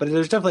I do it. But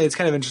it's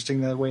kind of interesting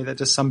the way that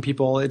just some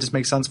people it just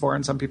makes sense for,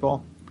 and some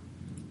people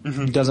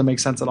it doesn't make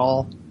sense at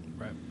all.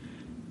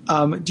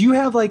 Right. Do you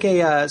have like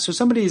so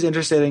somebody's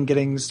interested in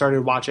getting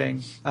started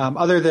watching,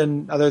 other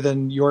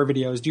than your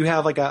videos, do you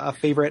have like a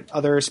favorite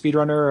other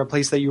speedrunner or a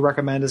place that you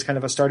recommend as kind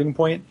of a starting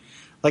point?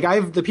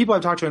 Like the people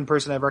I've talked to in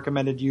person, I've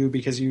recommended you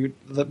because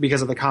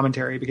of the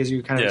commentary, because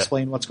you kind of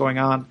explain what's going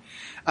on.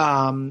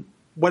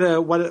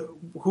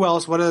 Who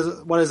else? What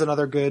is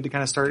another good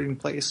kind of starting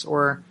place,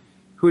 or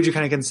who would you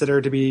kind of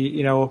consider to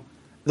be,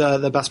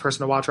 the best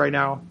person to watch right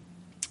now?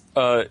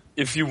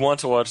 If you want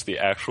to watch the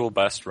actual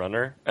best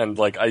runner, and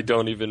like I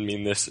don't even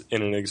mean this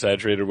in an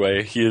exaggerated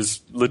way, he is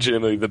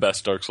legitimately the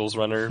best Dark Souls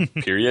runner,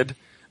 period.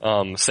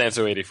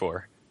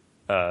 Sanso84.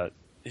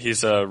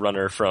 He's a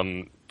runner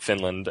from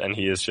Finland, and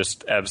he is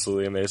just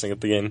absolutely amazing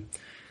at the game.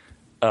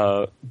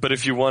 But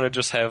if you want to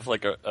just have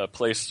like a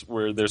place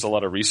where there's a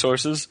lot of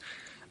resources,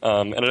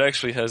 and it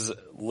actually has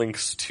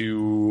links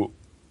to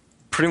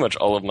pretty much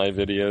all of my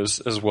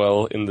videos as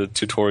well in the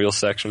tutorial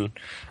section.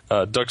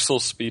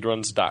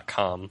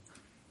 DarkSoulsSpeedruns.com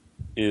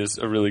is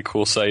a really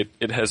cool site.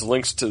 It has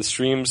links to the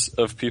streams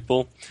of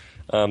people.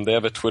 They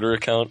have a Twitter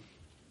account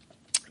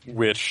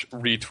which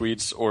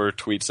retweets or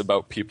tweets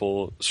about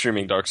people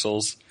streaming Dark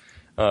Souls.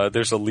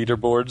 There's a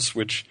leaderboards,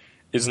 which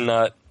is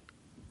not,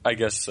 I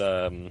guess,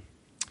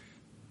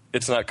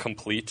 it's not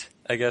complete,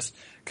 I guess,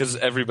 because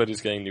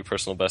everybody's getting new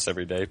personal best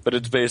every day. But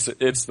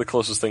it's the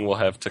closest thing we'll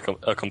have to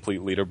a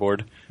complete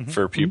leaderboard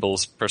for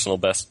people's personal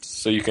best,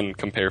 so you can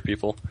compare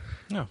people.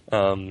 No.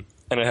 And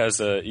it has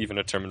even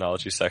a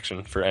terminology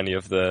section for any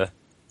of the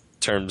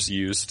terms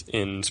used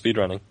in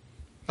speedrunning.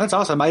 That's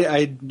awesome.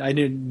 I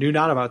knew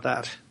not about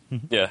that.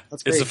 Yeah,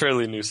 That's great. It's a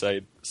fairly new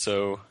site,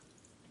 so...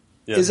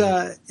 Yeah.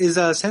 Is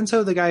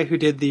Senso the guy who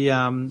did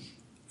the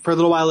for a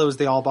little while it was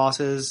the all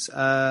bosses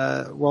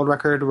world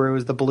record where it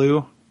was the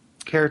blue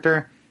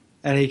character,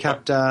 and he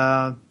kept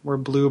we're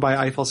blue by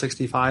Eiffel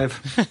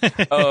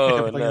 65.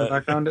 Oh, in no. the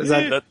background. Is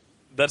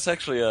that's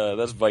actually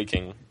that's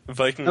Viking.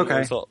 Viking.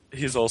 Okay.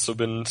 He's also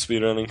been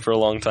speedrunning for a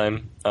long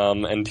time,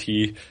 and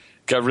he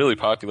got really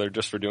popular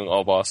just for doing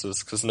all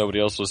bosses because nobody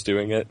else was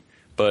doing it.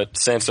 But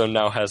Sanso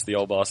now has the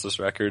all bosses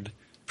record,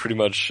 pretty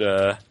much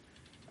sewed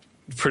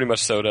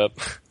up.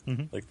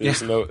 Mm-hmm. Like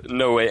there's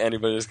no way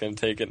anybody's going to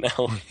take it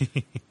now.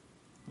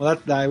 Well,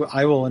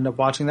 I will end up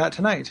watching that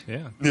tonight.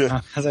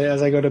 Yeah. As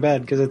I go to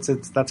bed,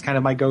 because that's kind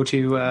of my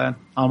go-to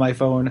on my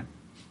phone.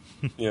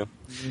 Yeah.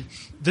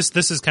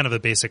 This is kind of a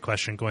basic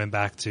question going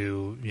back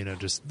to,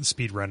 just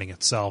speed running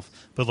itself.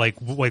 But like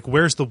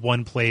where's the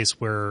one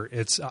place where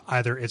it's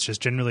either it's just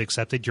generally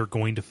accepted you're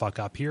going to fuck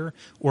up here,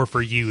 or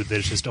for you that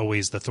it's just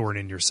always the thorn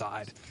in your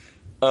side?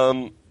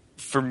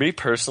 For me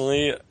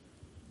personally,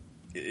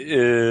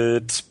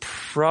 it's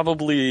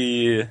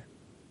probably.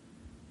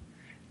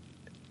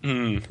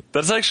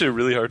 That's actually a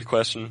really hard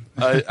question.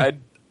 I'd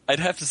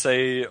have to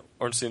say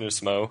Ornstein and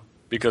Smo,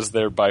 because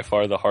they're by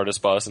far the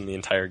hardest boss in the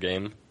entire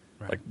game.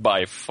 Right. Like,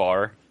 by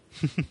far.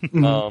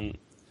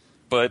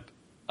 But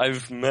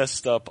I've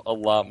messed up a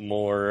lot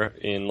more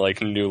in,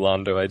 like, New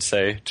Londo, I'd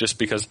say, just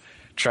because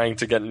trying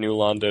to get New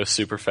Londo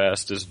super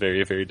fast is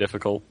very, very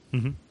difficult.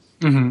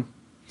 Mm-hmm. Mm-hmm.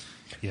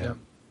 Yeah.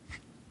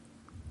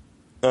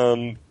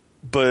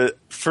 But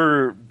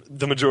for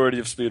the majority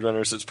of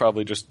speedrunners, it's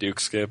probably just Duke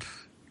Skip,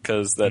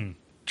 because that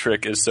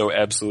trick is so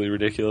absolutely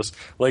ridiculous.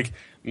 Like,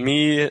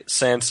 me,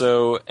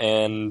 Sanso,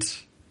 and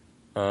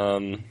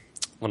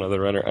one other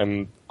runner,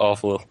 I'm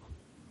awful,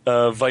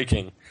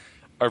 Viking,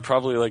 are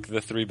probably like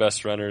the three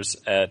best runners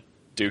at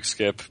Duke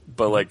Skip,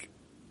 but like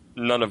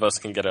none of us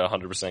can get it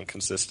 100%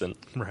 consistent.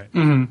 Right.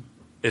 Mm-hmm.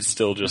 It's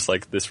still just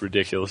like this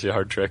ridiculously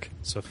hard trick.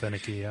 So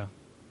finicky, yeah.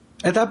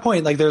 At that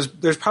point, like there's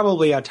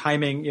probably a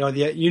timing,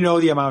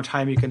 the amount of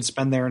time you can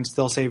spend there and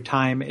still save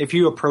time. If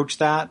you approach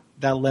that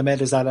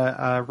limit, is that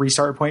a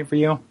restart point for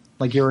you?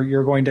 Like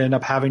you're going to end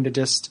up having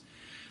to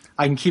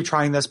I can keep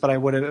trying this, but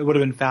it would have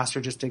been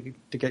faster just to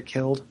get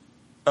killed.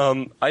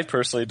 I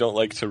personally don't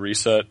like to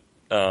reset,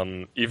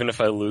 even if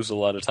I lose a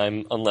lot of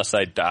time, unless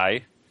I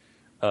die.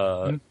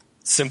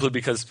 Simply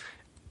because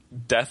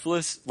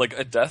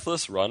a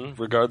deathless run,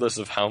 regardless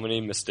of how many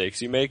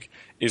mistakes you make,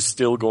 is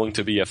still going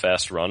to be a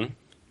fast run.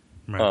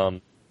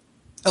 Right.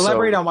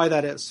 Elaborate on why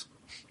that is.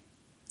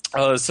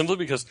 Simply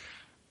because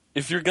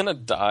if you're gonna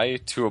die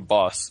to a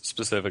boss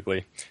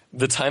specifically,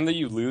 the time that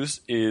you lose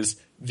is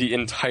the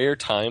entire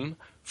time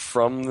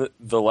from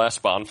the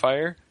last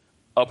bonfire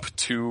up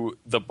to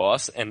the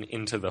boss and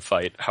into the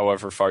fight,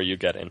 however far you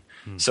get in.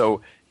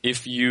 So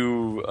if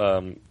you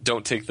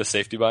don't take the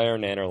safety buyer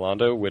in Anor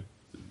Londo,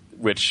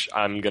 which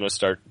I'm going to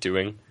start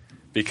doing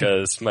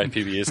because my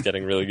PB is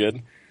getting really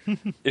good,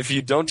 if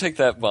you don't take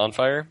that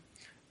bonfire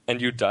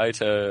and you die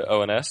to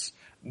ONS,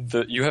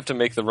 you have to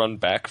make the run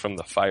back from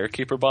the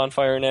Firekeeper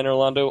bonfire in Anor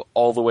Londo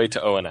all the way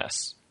to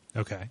ONS.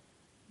 Okay.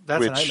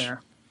 That's a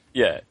nightmare.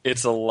 Yeah,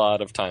 it's a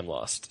lot of time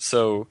lost.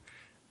 So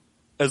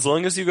as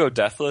long as you go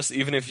deathless,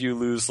 even if you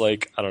lose,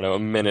 like, I don't know, a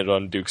minute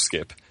on Duke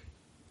Skip,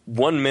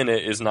 1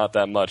 minute is not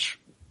that much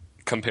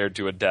compared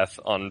to a death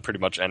on pretty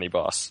much any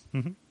boss.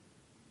 Mm-hmm.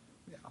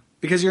 Yeah.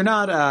 Because you're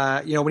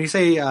not, when you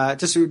say,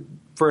 just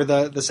for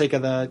the sake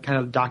of the kind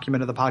of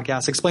document of the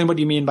podcast, explain what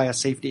you mean by a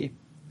safety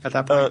at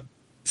that point.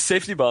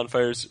 Safety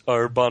bonfires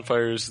are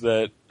bonfires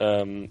that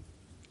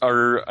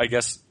are, I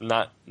guess,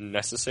 not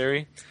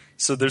necessary.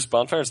 So there's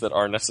bonfires that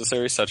are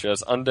necessary, such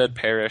as Undead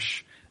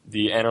Parish,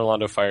 the Anor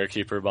Londo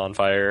Firekeeper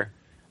bonfire,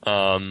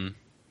 and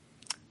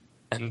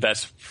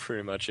that's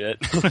pretty much it.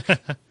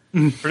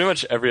 Pretty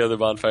much every other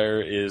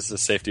bonfire is a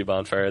safety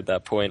bonfire at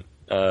that point,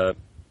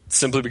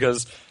 simply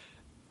because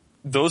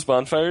those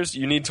bonfires,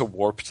 you need to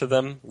warp to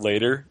them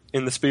later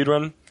in the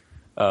speedrun,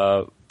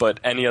 but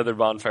any other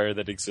bonfire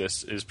that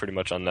exists is pretty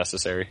much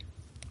unnecessary.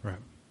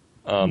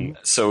 Right.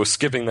 So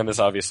skipping them is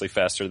obviously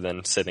faster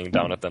than sitting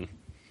down at them.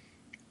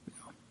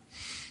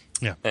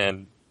 Yeah.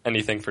 And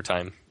anything for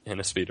time in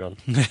a speedrun.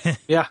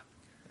 Yeah.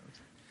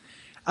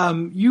 So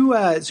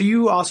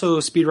you also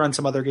speedrun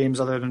some other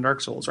games other than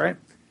Dark Souls, right?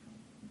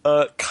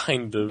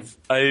 Kind of.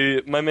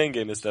 My main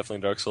game is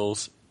definitely Dark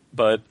Souls,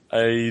 but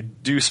I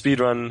do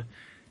speedrun.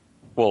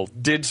 Well,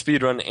 did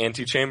speedrun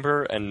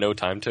Antichamber and No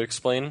Time to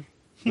Explain.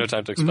 No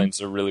Time to Explain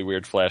is a really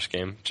weird Flash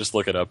game. Just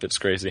look it up; it's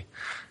crazy.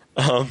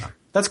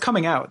 That's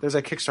coming out. There's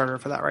a Kickstarter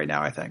for that right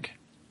now, I think.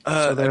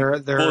 So they're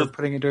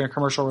doing a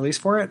commercial release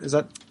for it. Is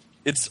that?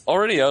 It's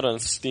already out on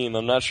Steam.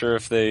 I'm not sure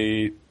if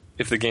the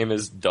game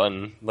is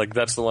done. Like,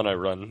 that's the one I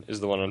run,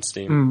 is the one on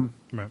Steam.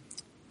 Right.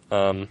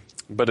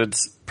 But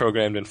it's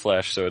programmed in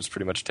Flash, so it's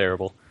pretty much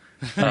terrible.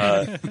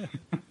 And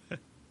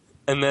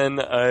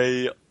then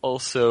I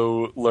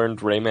also learned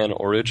Rayman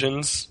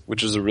Origins,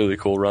 which is a really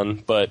cool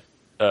run, but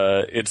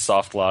it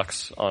soft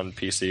locks on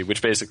PC,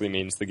 which basically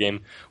means the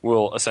game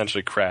will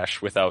essentially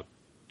crash without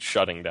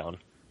shutting down.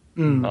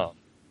 And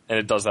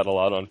it does that a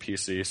lot on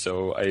PC,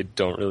 so I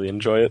don't really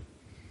enjoy it.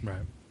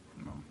 Right.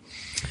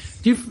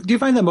 Do you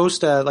find that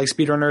most like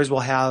speedrunners will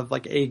have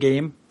like a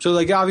game? So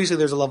like obviously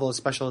there's a level of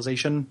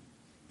specialization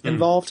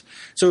involved.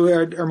 So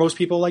are most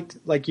people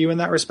like you in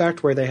that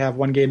respect, where they have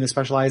one game they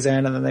specialize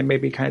in and then they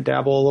maybe kind of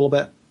dabble a little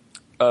bit?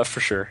 For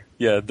sure.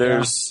 Yeah,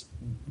 there's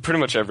pretty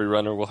much every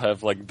runner will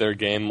have like their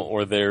game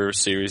or their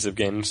series of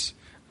games.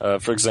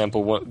 For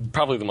example,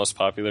 probably the most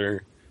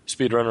popular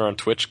speedrunner on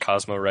Twitch,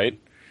 Cosmo Wright.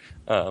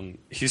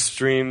 He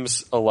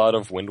streams a lot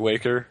of Wind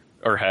Waker,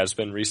 or has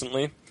been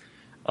recently,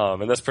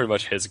 and that's pretty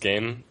much his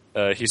game.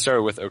 He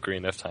started with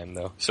Ocarina of Time,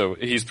 though, so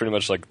he's pretty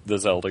much like the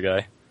Zelda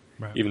guy,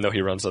 right, even though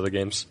he runs other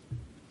games.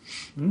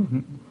 Mm-hmm.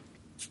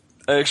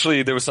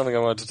 Actually, there was something I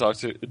wanted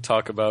to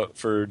talk about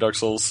for Dark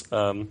Souls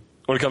when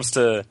it comes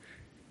to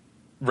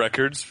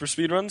records for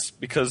speedruns,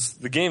 because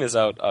the game is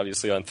out,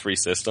 obviously, on 3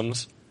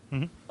 systems,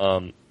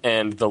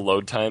 and the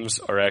load times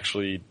are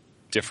actually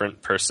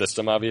different per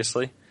system,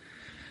 obviously.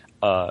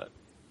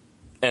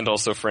 And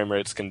also frame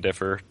rates can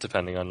differ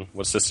depending on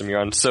what system you're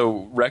on.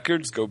 So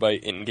records go by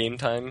in-game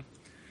time,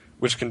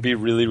 which can be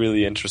really,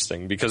 really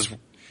interesting, because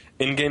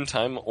in-game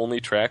time only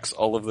tracks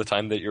all of the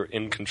time that you're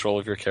in control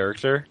of your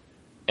character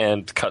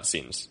and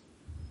cutscenes.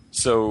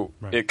 So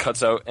it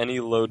cuts out any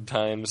load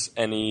times,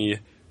 any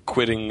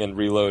quitting and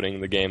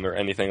reloading the game or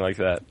anything like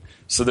that.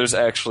 So there's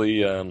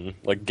actually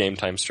like game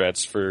time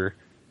strats for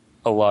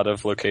a lot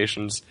of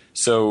locations.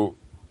 So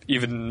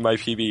even my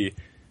PB,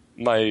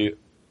 my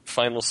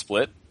final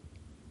split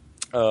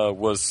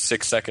was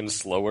 6 seconds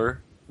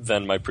slower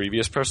than my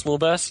previous personal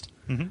best,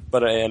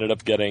 but I ended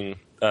up getting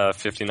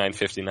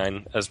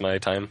 59.59 as my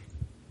time.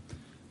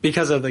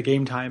 Because of the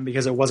game time,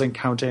 because it wasn't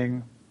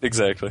counting.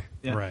 Exactly.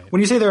 Yeah. Right.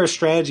 When you say there are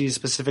strategies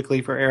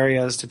specifically for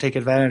areas to take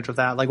advantage of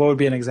that, like what would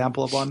be an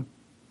example of one?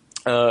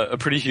 A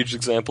pretty huge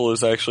example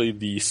is actually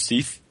the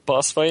Seath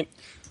boss fight.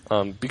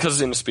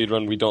 Because in a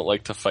speedrun we don't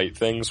like to fight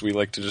things, we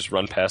like to just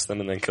run past them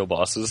and then kill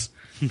bosses,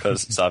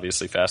 because it's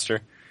obviously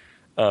faster.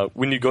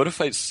 When you go to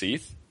fight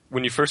Seath,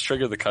 when you first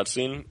trigger the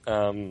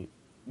cutscene,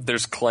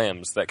 there's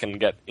clams that can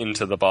get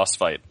into the boss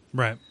fight.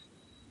 Right.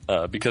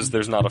 Because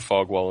there's not a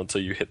fog wall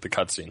until you hit the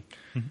cutscene.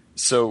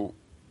 So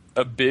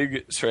a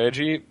big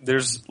strategy,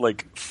 there's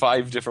like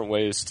 5 different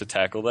ways to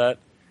tackle that.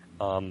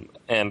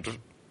 And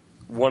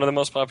one of the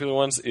most popular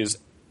ones is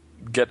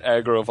get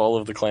aggro of all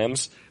of the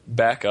clams,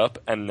 back up,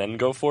 and then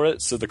go for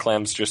it, so the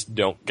clams just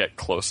don't get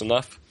close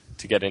enough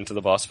to get into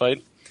the boss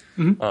fight.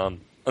 And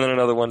then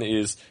another one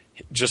is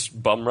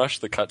just bum rush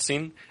the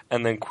cutscene,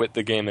 and then quit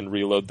the game and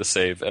reload the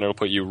save, and it'll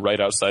put you right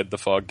outside the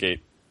fog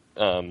gate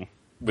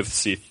with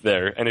Seath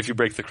there. And if you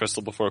break the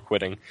crystal before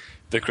quitting,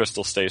 the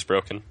crystal stays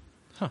broken.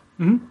 Huh.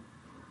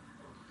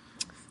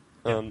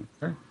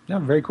 Yeah,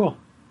 very cool.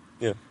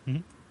 Yeah.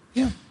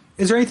 Yeah.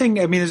 Is there anything,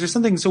 I mean, is there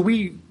something, so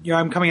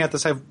I'm coming at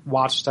this, I've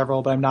watched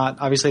several, but I'm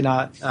obviously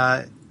not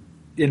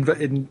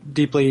in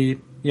deeply,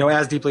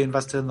 as deeply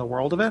invested in the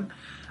world of it.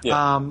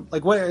 Yeah.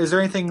 Like what, is there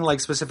anything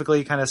like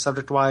specifically kind of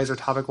subject-wise or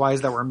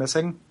topic-wise that we're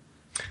missing?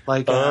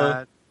 Like,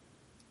 I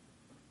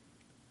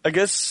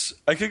guess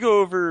I could go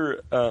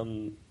over,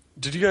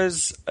 did you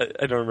guys,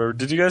 I don't remember,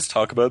 did you guys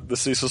talk about the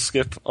Cecil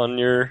skip on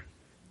your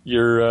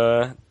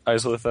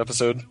Izalith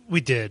episode?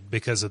 We did,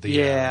 because of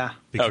the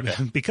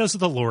because of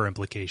the lore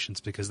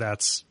implications, because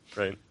that's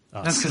right.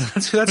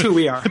 That's who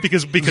we are.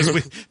 because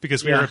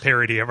we are a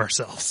parody of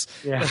ourselves.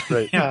 Yeah,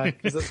 right. Yeah,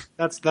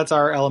 that's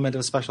our element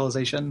of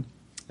specialization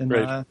in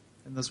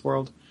in this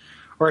world,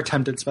 or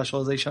attempted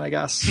specialization, I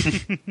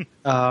guess.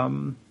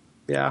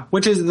 Yeah,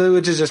 which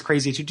is just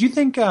crazy too. Do you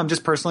think,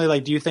 just personally,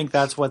 like, do you think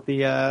that's what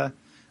the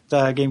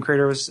game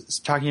creator was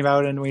talking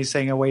about, and when he's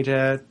saying a way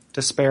to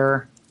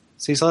spare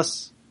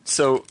Ceaseless?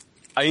 So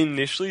I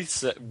initially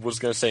was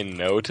going to say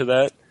no to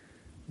that,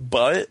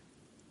 but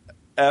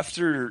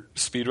after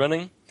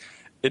speedrunning,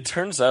 it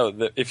turns out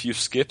that if you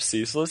skip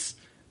Ceaseless,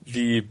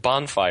 the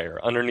bonfire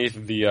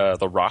underneath the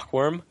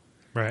rockworm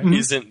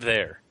isn't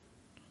there.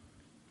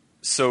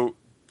 So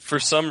for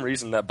some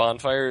reason, that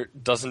bonfire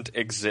doesn't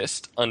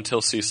exist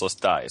until Ceaseless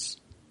dies.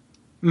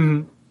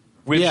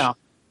 Which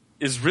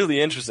is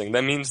really interesting.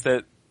 That means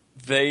that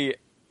they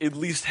at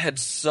least had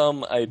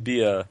some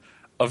idea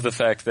of the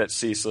fact that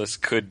Ceaseless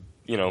could,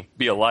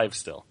 be alive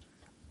still.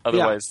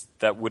 Otherwise,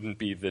 that wouldn't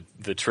be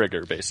the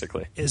trigger,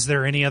 basically. Is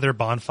there any other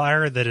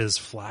bonfire that is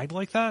flagged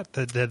like that?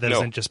 That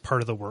isn't just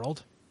part of the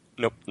world?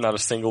 Nope, not a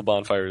single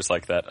bonfire is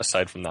like that,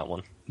 aside from that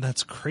one.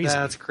 That's crazy.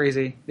 That's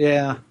crazy.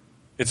 Yeah.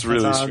 It's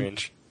really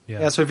strange.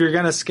 Yeah, so if you're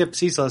going to skip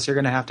Ceaseless, you're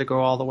going to have to go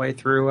all the way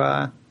through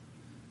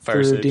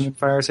Fire Sage. Demon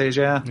Fire Sage,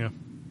 yeah.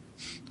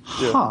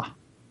 Huh.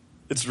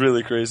 It's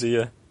really crazy,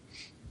 yeah.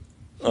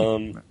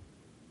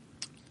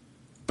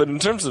 But in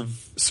terms of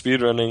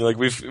speedrunning, like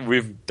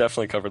we've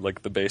definitely covered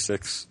like the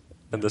basics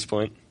at this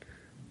point.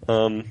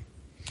 I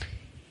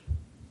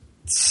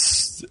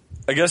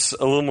guess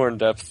a little more in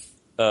depth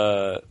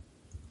of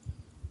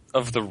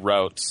the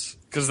routes,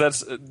 because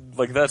that's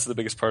the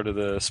biggest part of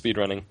the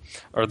speedrunning,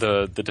 are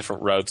the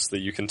different routes that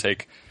you can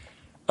take.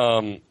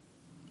 A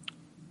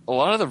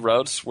lot of the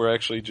routes were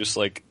actually just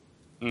like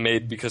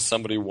made because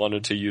somebody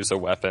wanted to use a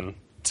weapon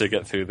to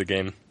get through the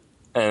game.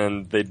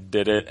 and they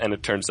did it, and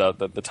it turns out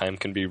that the time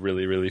can be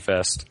really, really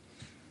fast.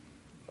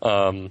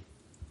 And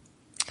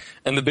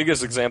the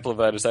biggest example of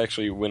that is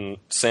actually when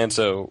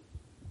Sanso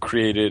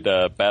created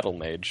Battle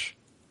Mage,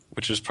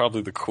 which is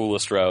probably the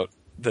coolest route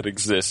that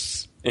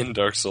exists in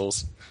Dark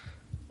Souls.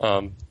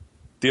 The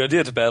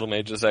idea to Battle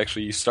Mage is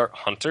actually you start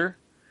Hunter,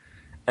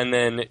 and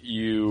then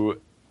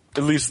you...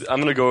 At least I'm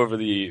going to go over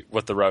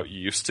what the route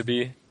used to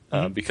be,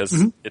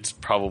 because it's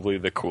probably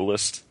the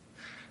coolest.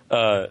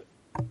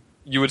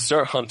 You would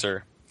start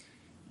Hunter,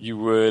 you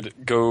would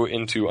go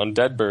into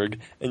Undeadburg,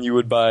 and you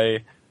would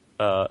buy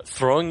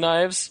throwing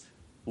knives,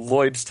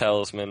 Lloyd's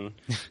Talisman,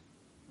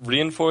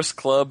 Reinforced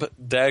Club,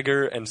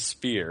 Dagger, and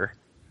Spear.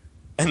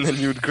 And then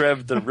you would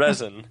grab the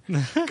resin,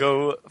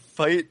 go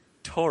fight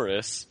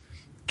Taurus,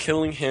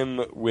 killing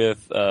him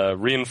with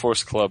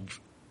Reinforced Club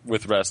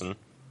with resin.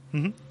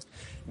 Mm-hmm.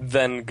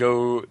 Then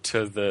go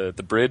to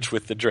the bridge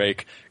with the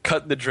Drake,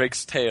 cut the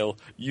Drake's tail,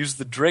 use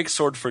the Drake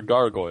sword for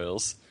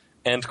gargoyles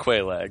and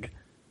Quelaag,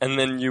 and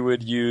then you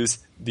would use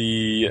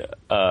the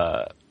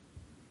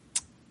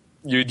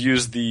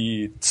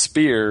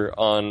spear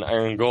on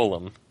Iron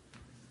Golem,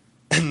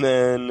 and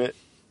then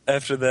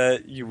after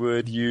that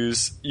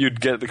you'd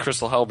get the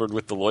Crystal Halberd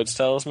with the Lloyd's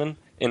Talisman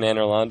in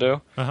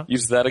Anor Londo,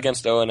 use that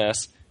against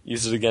ONS,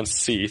 use it against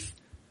Seath.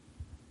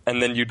 And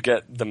then you'd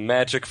get the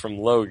magic from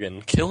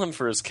Logan, kill him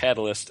for his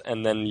catalyst,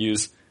 and then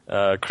use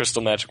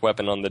Crystal Magic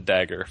Weapon on the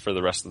dagger for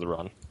the rest of the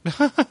run.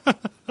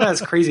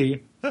 That's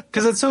crazy.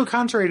 Because it's so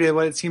contrary to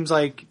what it seems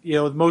like,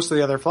 with most of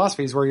the other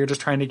philosophies where you're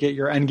just trying to get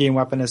your endgame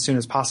weapon as soon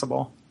as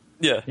possible.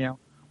 Yeah.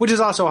 Which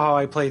is also how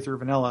I play through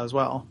vanilla as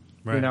well.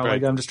 Right,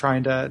 like I'm just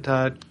trying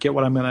to get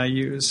what I'm going to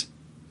use.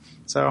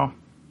 So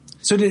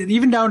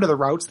even down to the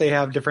routes, they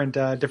have different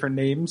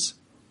names?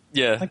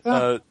 Yeah. Like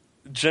that?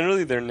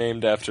 Generally, they're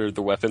named after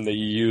the weapon that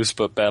you use,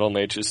 but Battle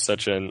Mage is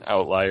such an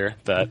outlier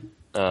that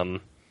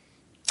the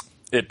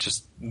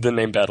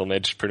name Battle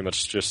Mage pretty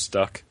much just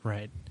stuck.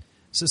 Right.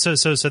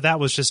 So that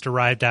was just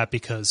arrived at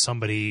because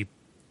somebody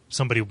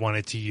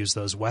wanted to use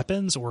those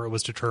weapons, or it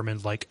was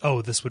determined like,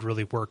 oh, this would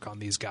really work on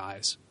these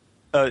guys.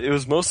 It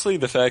was mostly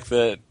the fact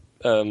that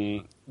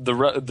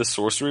the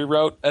sorcery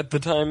route at the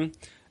time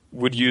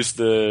would use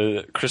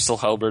the Crystal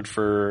Halberd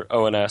for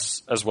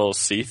ONS as well as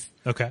Seath.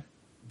 Okay.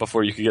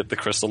 Before you could get the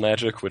crystal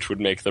magic, which would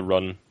make the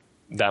run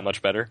that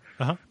much better.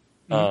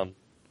 And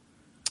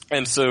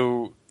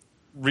so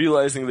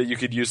realizing that you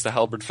could use the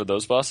halberd for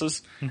those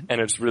bosses, and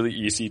it's really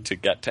easy to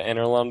get to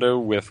Anor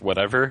Londo with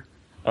whatever,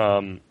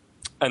 and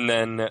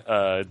then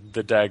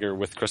the dagger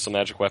with crystal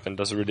magic weapon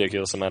does a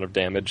ridiculous amount of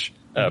damage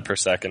per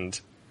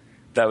second.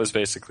 That was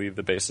basically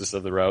the basis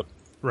of the route.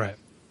 Right.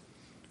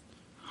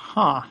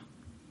 Huh.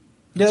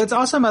 Yeah, it's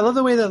awesome. I love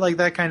the way that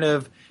that kind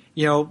of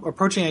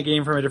approaching a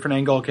game from a different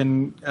angle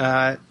can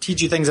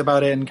teach you things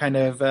about it and kind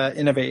of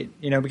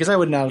innovate, because I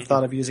would not have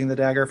thought of using the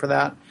dagger for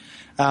that.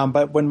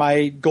 But when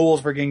my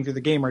goals for getting through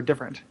the game are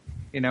different,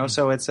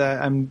 so it's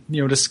I'm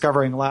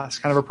discovering less.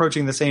 Kind of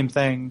approaching the same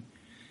thing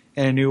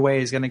in a new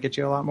way is going to get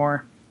you a lot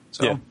more.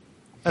 So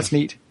that's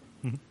neat.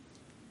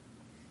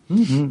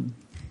 Mm-hmm.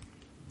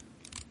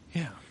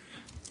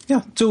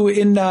 Yeah.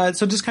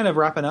 So just kind of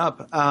wrapping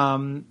up.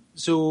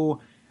 So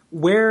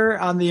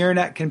where on the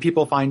internet can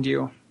people find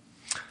you?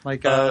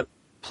 Plug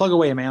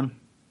away, man.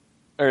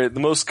 All right, the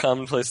most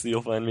common place that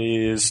you'll find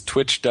me is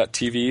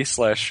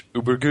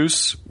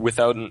twitch.tv/Ubergoose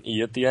without an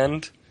E at the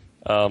end.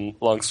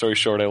 Long story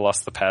short, I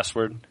lost the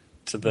password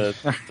to the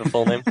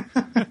full name.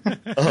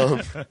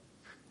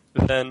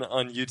 Then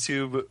on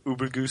YouTube,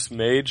 Ubergoose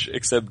Mage,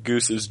 except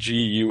Goose is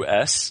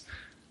G-U-S.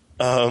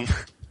 God,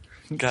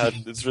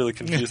 it's really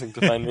confusing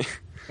to find me.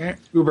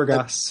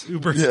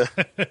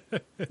 Ubergoose.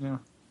 Yeah.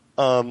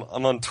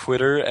 I'm on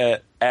Twitter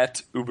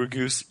at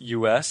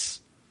UbergooseUS.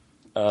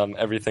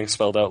 Everything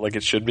spelled out like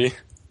it should be.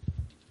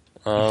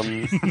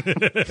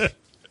 Yeah,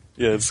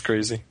 it's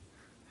crazy.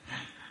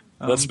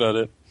 That's about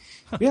it.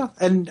 Yeah,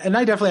 and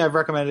I definitely have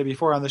recommended it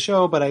before on the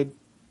show, but I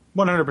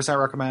 100%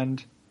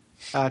 recommend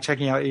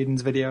checking out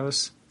Aiden's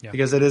videos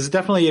because it is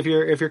definitely if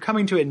you're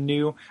coming to it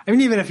new. I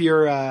mean, even if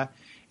you're an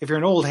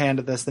old hand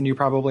at this, then you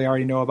probably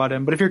already know about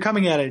him. But if you're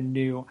coming at it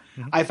new,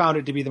 I found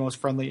it to be the most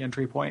friendly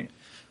entry point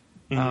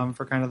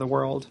for kind of the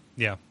world.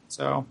 Yeah.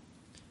 So.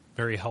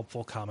 Very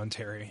helpful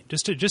commentary.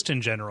 Just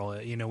in general,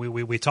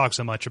 we talk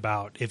so much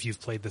about if you've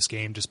played this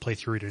game, just play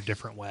through it a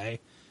different way.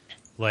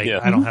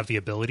 I don't have the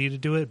ability to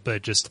do it,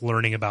 but just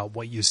learning about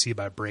what you see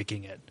by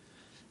breaking it,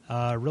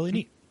 really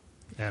neat.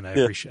 And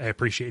I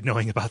appreciate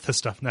knowing about this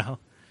stuff now.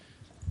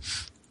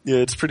 Yeah,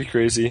 it's pretty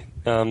crazy.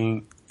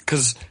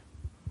 Because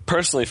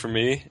personally, for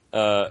me,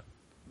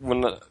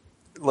 when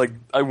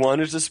I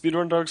wanted to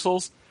speedrun Dark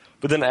Souls,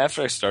 but then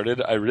after I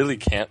started, I really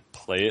can't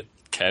play it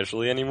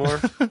casually anymore.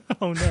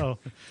 Oh no.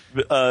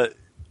 But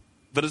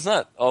it's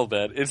not all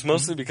bad. It's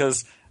mostly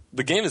because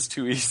the game is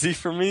too easy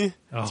for me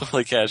to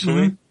play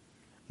casually.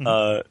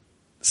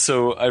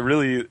 So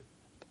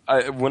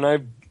when I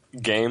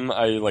game,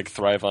 I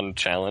thrive on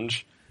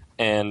challenge,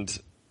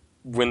 and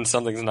when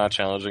something's not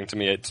challenging to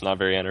me, it's not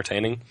very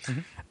entertaining.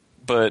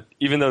 But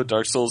even though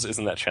Dark Souls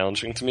isn't that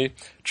challenging to me,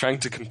 trying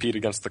to compete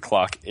against the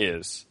clock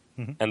is.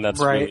 Mm-hmm. And that's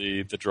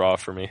really the draw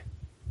for me.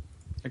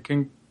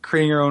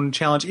 Creating your own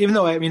challenge, even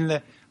though, I mean,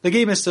 the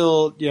game is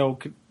still,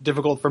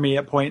 difficult for me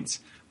at points.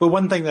 But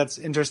one thing that's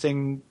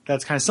interesting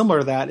that's kind of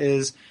similar to that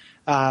is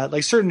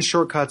like certain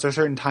shortcuts or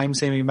certain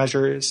time-saving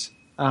measures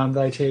that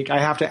I take, I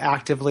have to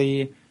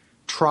actively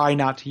try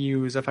not to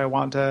use if I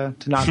want to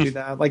not do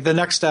that. Like the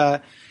next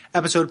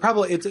episode,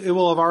 probably it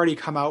will have already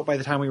come out by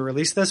the time we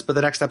release this, but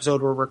the next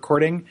episode we're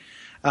recording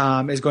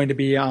is going to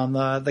be on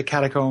the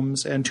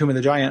Catacombs and Tomb of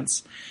the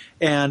Giants.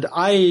 And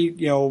I,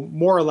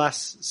 more or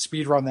less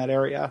speedrun that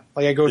area.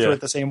 Like I go through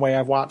it the same way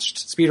I've watched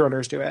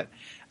speedrunners do it.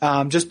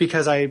 Just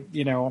because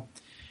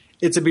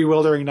it's a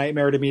bewildering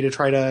nightmare to me to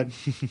try to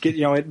get,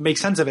 it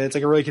makes sense of it. It's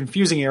like a really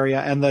confusing area,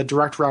 and the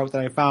direct route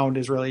that I found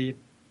is really,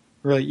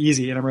 really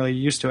easy, and I'm really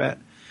used to it.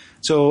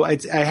 So I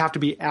have to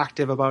be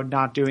active about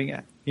not doing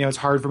it. It's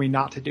hard for me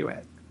not to do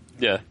it.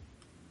 Yeah.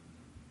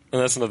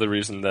 And that's another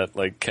reason that,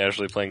 like,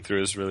 casually playing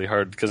through is really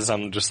hard, because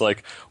I'm just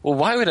like, well,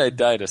 why would I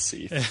die to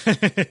Seath?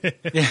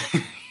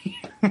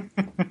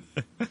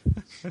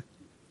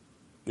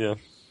 Yeah.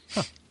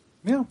 Huh.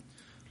 Yeah.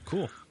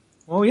 Cool.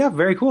 Well, yeah,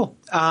 very cool.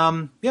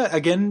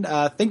 Again,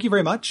 thank you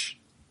very much.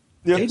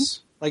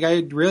 Yes. Like, I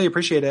really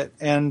appreciate it.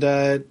 And,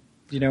 I'm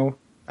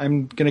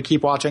going to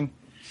keep watching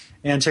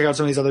and check out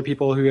some of these other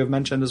people who you have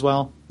mentioned as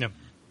well. Yeah.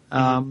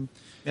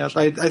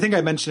 I think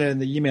I mentioned it in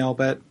the email,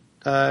 but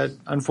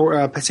on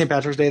St.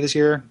 Patrick's Day this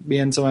year, me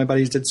and some of my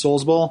buddies did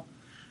Souls Bowl.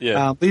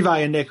 Yeah. Levi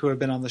and Nick, who have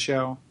been on the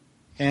show,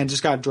 and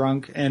just got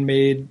drunk and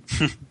made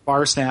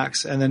bar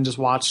snacks and then just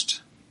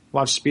watched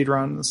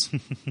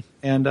speedruns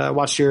and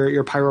watched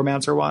your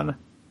Pyromancer one.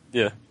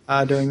 Yeah.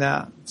 Doing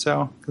that.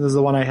 So this is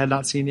the one I had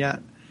not seen yet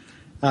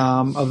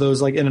of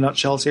those like in a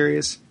nutshell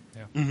series.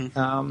 Yeah.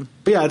 Mm-hmm.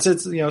 But yeah,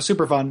 it's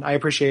super fun. I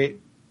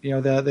appreciate the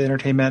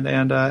entertainment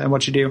and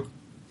what you do.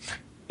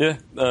 Yeah.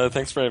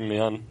 Thanks for having me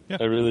on. Yeah.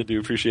 I really do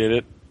appreciate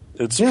it.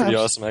 It's pretty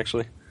awesome,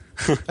 actually.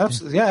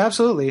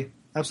 Absolutely.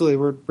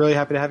 We're really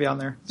happy to have you on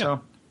there. Yeah.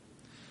 So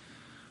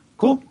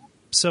cool.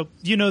 So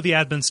the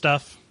admin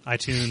stuff.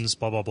 iTunes,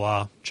 blah, blah,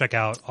 blah. Check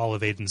out all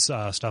of Aiden's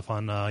stuff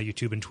on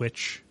YouTube and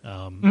Twitch.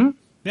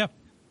 Yeah.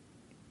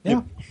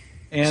 Yeah.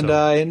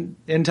 And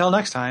until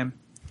next time,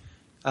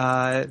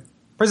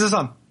 praise the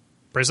sun.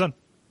 Praise the sun.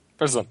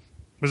 Praise the sun.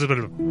 Praise the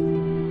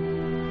sun.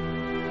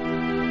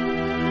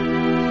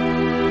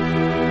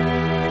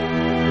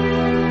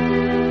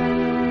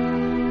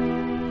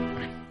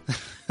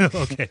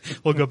 Okay,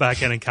 we'll go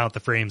back in and count the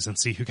frames and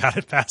see who got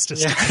it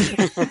fastest. Yeah.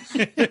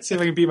 See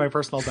if I can beat my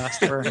personal best.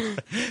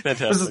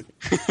 Fantastic.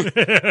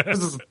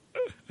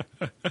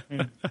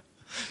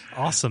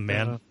 Awesome,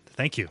 man.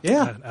 Thank you.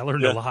 Yeah. I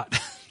learned a lot.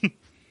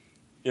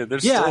 Yeah,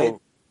 there's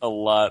still a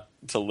lot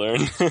to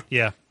learn.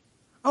 Yeah.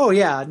 Oh,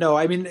 yeah. No,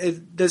 I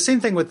mean, the same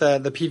thing with the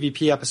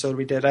PvP episode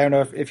we did. I don't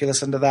know if you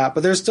listened to that,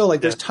 but there's still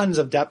there's tons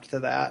of depth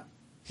to that,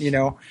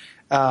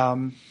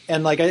 and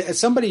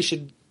somebody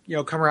should,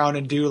 come around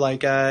and do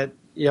like a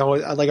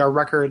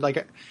record,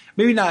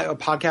 maybe not a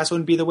podcast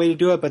wouldn't be the way to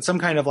do it, but some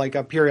kind of like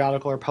a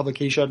periodical or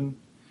publication,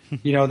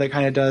 that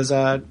kind of does,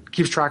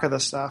 keeps track of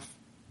this stuff.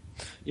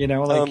 I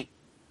want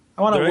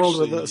a world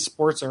where the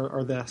sports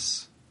are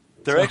this.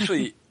 There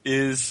actually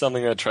is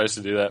something that tries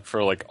to do that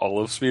for like all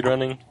of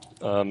speedrunning.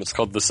 It's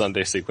called the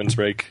Sunday Sequence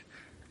Break,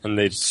 and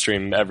they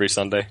stream every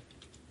Sunday.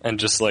 And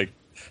just like,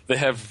 they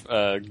have,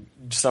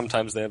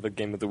 sometimes they have a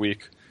game of the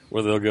week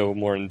where they'll go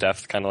more in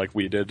depth, kind of like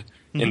we did,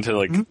 into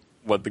like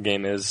what the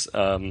game is.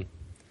 And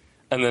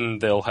then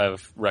they'll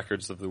have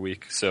records of the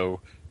week. So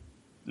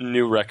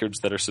new records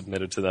that are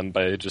submitted to them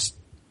by just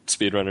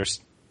speedrunners.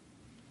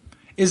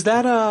 Is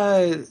that,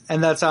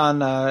 and that's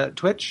on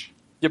Twitch?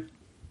 Yep.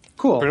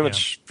 Cool. Pretty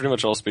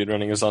much all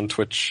speedrunning is on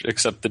Twitch,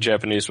 except the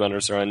Japanese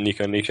runners are on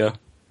Nico Nico.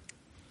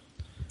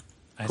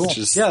 Cool.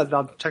 Yeah,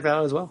 I'll check that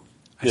out as well.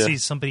 I see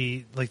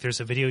somebody, there's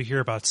a video here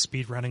about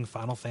speedrunning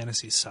Final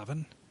Fantasy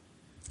VII.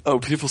 Oh,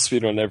 people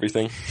speedrun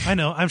everything. I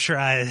know. I'm sure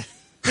I'm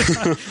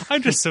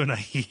just so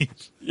naive.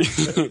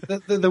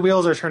 The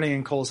wheels are turning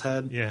in Cole's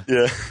head. Yeah.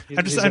 Yeah.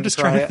 I'm just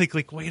trying to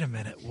think, wait a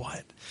minute,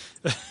 what?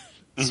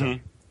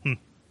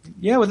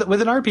 Yeah,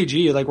 with an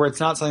RPG, where it's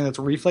not something that's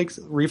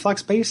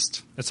reflex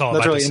based. It's all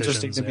that's about really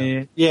interesting to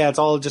me. Yeah, it's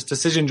all just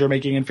decisions you're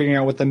making and figuring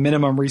out what the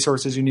minimum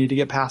resources you need to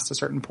get past a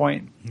certain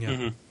point.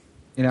 Yeah.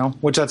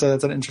 Which that's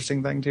an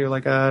interesting thing too,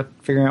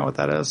 figuring out what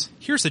that is.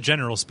 Here's a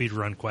general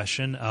speedrun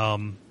question.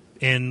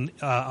 In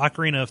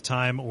Ocarina of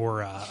Time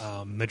or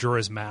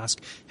Majora's Mask,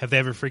 have they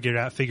ever figured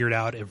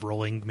out if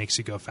rolling makes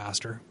you go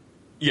faster?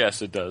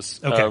 Yes, it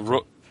does.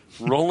 Okay.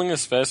 Rolling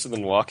is faster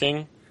than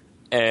walking,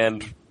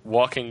 and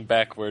walking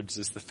backwards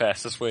is the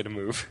fastest way to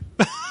move.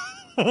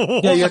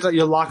 Yeah,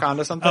 you lock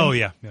onto something. Oh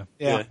yeah.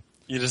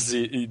 You just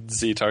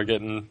Z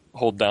target and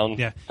hold down.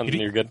 Yeah, and then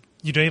you're good.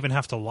 You don't even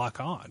have to lock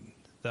on,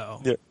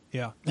 though.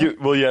 Yeah.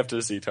 You have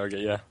to Z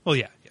target. Yeah. Well,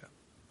 yeah.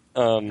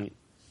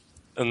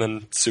 And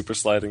then super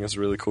sliding is a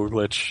really cool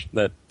glitch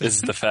that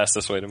is the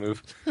fastest way to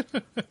move.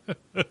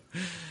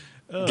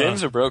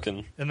 Games are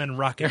broken. And then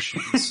rocket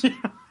shoes.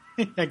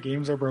 Yeah,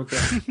 games are broken.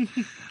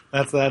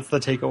 That's the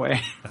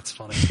takeaway. That's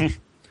funny.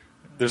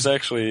 There's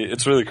actually,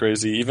 it's really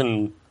crazy.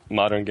 Even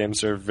modern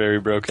games are very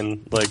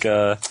broken. Like,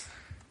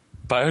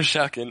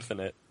 BioShock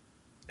Infinite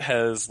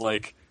has,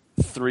 like,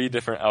 3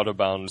 different out of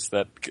bounds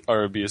that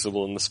are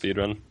abusable in the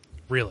speedrun.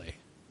 Really?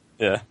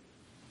 Yeah.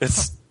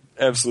 It's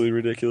absolutely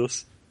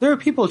ridiculous. There are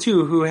people,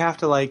 too, who have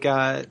to, like,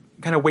 kind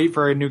of wait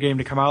for a new game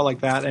to come out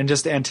like that and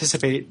just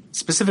anticipate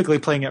specifically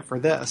playing it for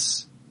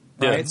this.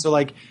 Right? Yeah. So,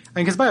 like, I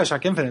mean, because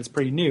BioShock Infinite's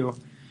pretty new.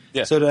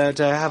 Yeah. So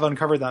to have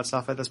uncovered that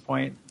stuff at this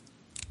point.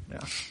 Yeah.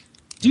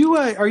 Do you,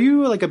 are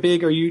you, like, do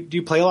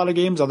you play a lot of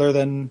games other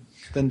than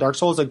Dark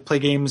Souls? Like, play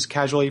games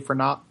casually for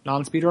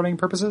non-speedrunning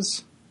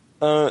purposes?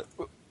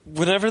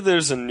 Whenever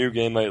there's a new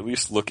game, I at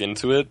least look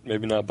into it.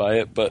 Maybe not buy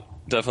it, but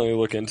definitely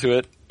look into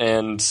it.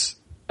 And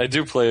I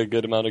do play a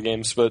good amount of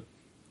games, but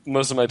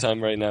most of my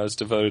time right now is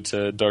devoted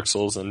to Dark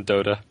Souls and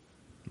Dota.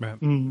 Right.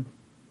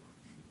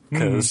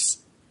 Because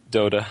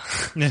Dota.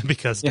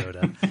 Because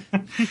Dota.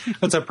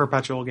 It's a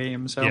perpetual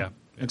game, so Yeah.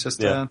 it's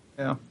just, Yeah.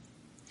 yeah.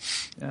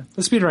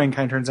 The speedrunning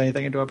kind of turns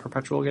anything into a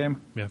perpetual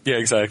game. Yeah,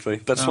 exactly.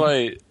 That's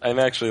why I'm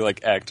actually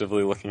like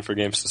actively looking for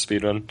games to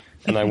speedrun,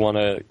 and I want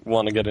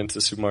to get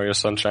into Super Mario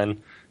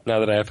Sunshine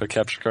now that I have a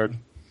capture card.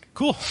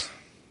 Cool.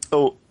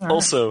 Oh,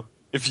 also,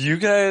 if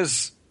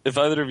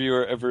either of you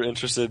are ever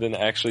interested in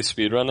actually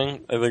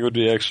speedrunning, I think it would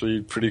be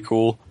actually pretty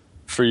cool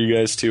for you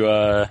guys to,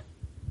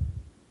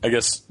 I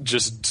guess,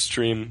 just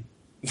stream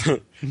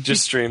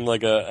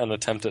like an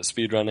attempt at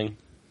speedrunning,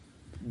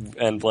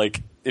 and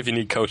like if you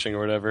need coaching or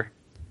whatever.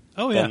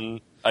 Oh yeah,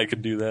 then I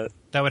could do that.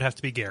 That would have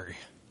to be Gary.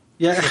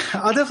 Yeah,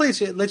 I'll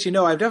definitely let you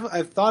know.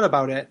 I've thought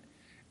about it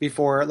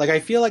before. Like,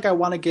 I feel like I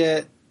want to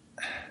get,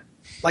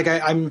 like,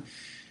 I'm,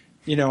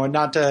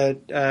 not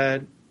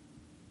to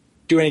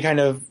do any kind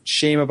of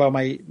shame about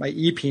my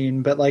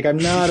EPing, but like, I'm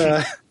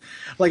not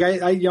like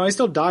I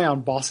still die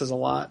on bosses a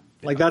lot.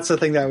 Like, that's the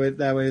thing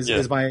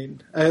is my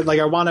like,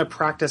 I want to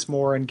practice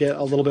more and get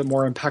a little bit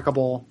more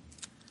impeccable,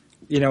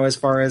 as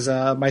far as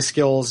my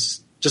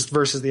skills just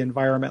versus the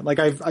environment. Like,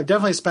 I've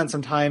definitely spent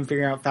some time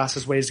figuring out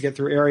fastest ways to get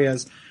through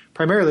areas,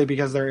 primarily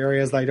because they're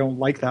areas that I don't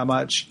like that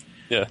much.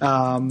 Yeah.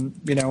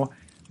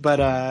 But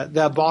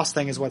the boss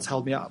thing is what's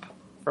held me up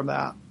from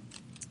that.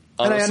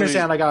 Honestly, and I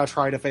understand I gotta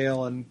try to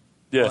fail and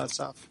all that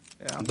stuff.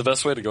 Yeah. The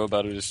best way to go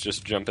about it is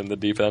just jump in the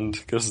deep end,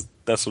 because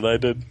that's what I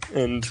did,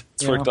 and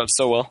it's worked out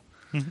so well.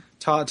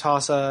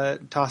 Toss the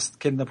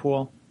kid in the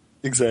pool.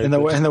 Exactly. In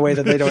the way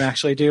that they don't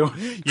actually do.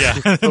 Yeah.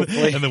 and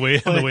the way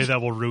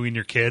that will ruin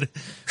your kid.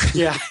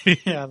 Yeah.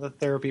 Yeah. The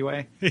therapy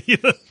way.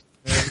 Yeah.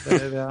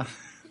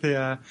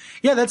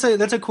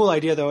 That's a cool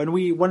idea though. And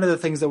one of the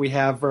things that we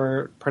have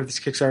for part of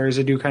this Kickstarter is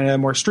to do kind of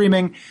more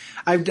streaming.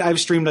 I've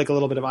streamed like a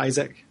little bit of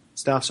Isaac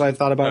stuff, so I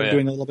thought about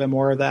doing a little bit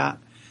more of that.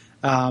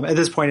 At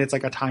this point, it's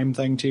like a time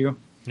thing too.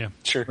 Yeah,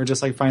 sure. Or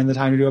just like find the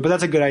time to do it. But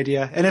that's a good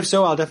idea. And if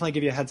so, I'll definitely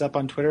give you a heads up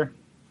on Twitter.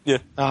 Yeah.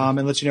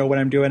 And let you know when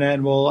I'm doing it,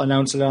 and we'll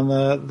announce it on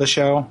the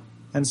show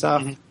and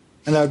stuff. And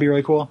that would be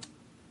really cool.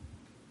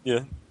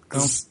 Yeah.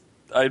 Because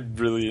I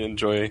really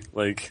enjoy,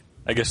 like,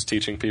 I guess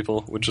teaching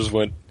people, which is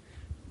what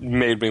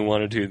made me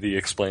want to do the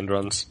explained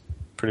runs,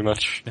 pretty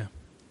much. Yeah.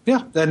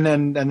 Yeah.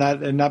 And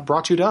that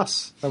brought you to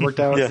us. That worked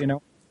out,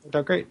 worked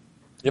out great.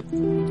 Yep.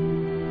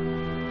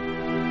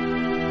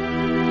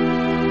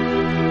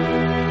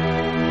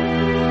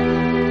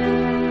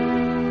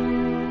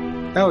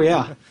 Oh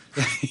yeah.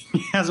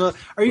 As well.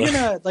 Are you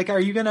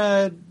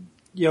gonna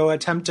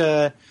attempt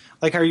to,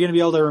 like, are you gonna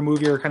be able to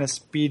remove your kind of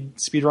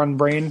speed run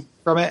brain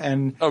from it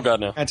and oh god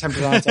no attempt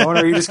it on its own,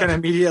 or are you just gonna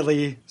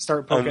immediately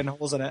start poking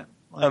holes in it?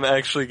 Like, I'm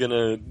actually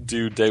gonna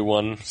do day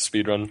one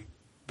speedrun,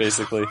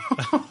 basically.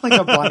 like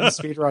a blind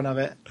speed run of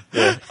it.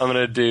 Yeah, I'm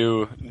gonna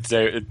do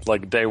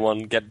day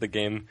one, get the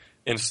game,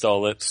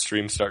 install it,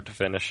 stream start to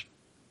finish.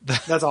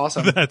 That's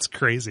awesome. That's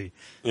crazy.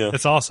 Yeah,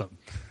 that's awesome.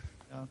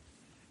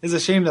 It's a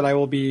shame that I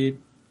will be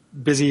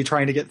busy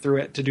trying to get through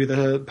it to do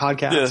the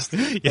podcast.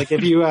 Yeah. Like,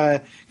 if you,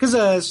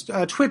 because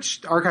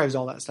Twitch archives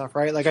all that stuff,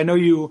 right? Like, I know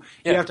you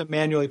have to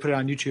manually put it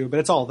on YouTube, but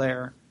it's all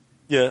there.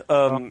 Yeah,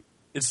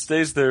 it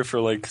stays there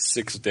for like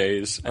 6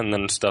 days, and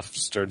then stuff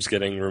starts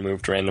getting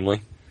removed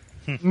randomly.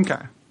 Okay.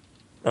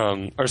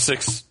 Or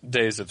 6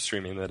 days of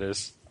streaming, that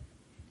is.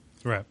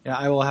 Right. Yeah,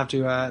 I will have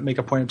to make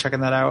a point of checking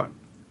that out.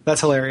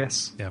 That's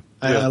hilarious. Yeah.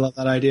 I love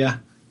that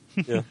idea.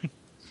 Yeah.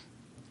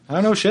 I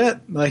don't know shit.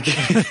 Like,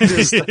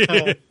 just,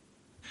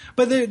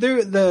 but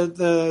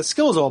the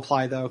skills will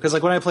apply though, because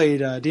like when I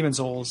played Demon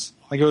Souls,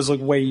 like it was like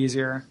way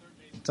easier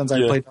since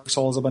I played Dark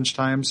Souls a bunch of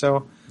times.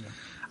 So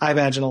I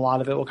imagine a lot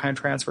of it will kind of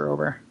transfer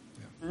over.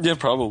 Yeah,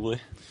 probably.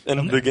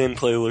 And the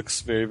gameplay looks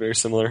very, very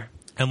similar.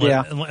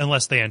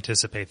 Unless they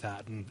anticipate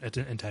that and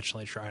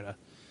intentionally try to.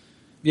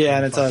 Yeah,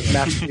 and it's a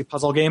match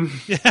puzzle game.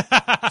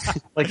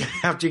 Like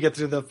after you get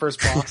through the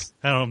first boss.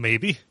 I don't know,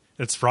 maybe.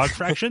 It's Frog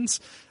Fractions?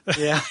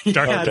 Yeah.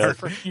 Dark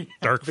Fractions.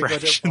 Dark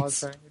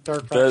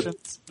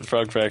Fractions. The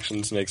Frog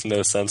Fractions makes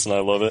no sense, and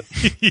I love it.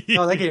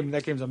 Oh,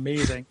 that game's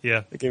amazing.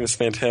 Yeah. That game is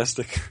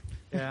fantastic.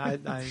 Yeah,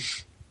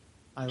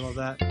 I love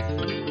that.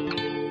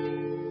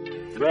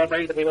 We're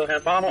afraid that we will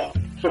have far more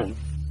soon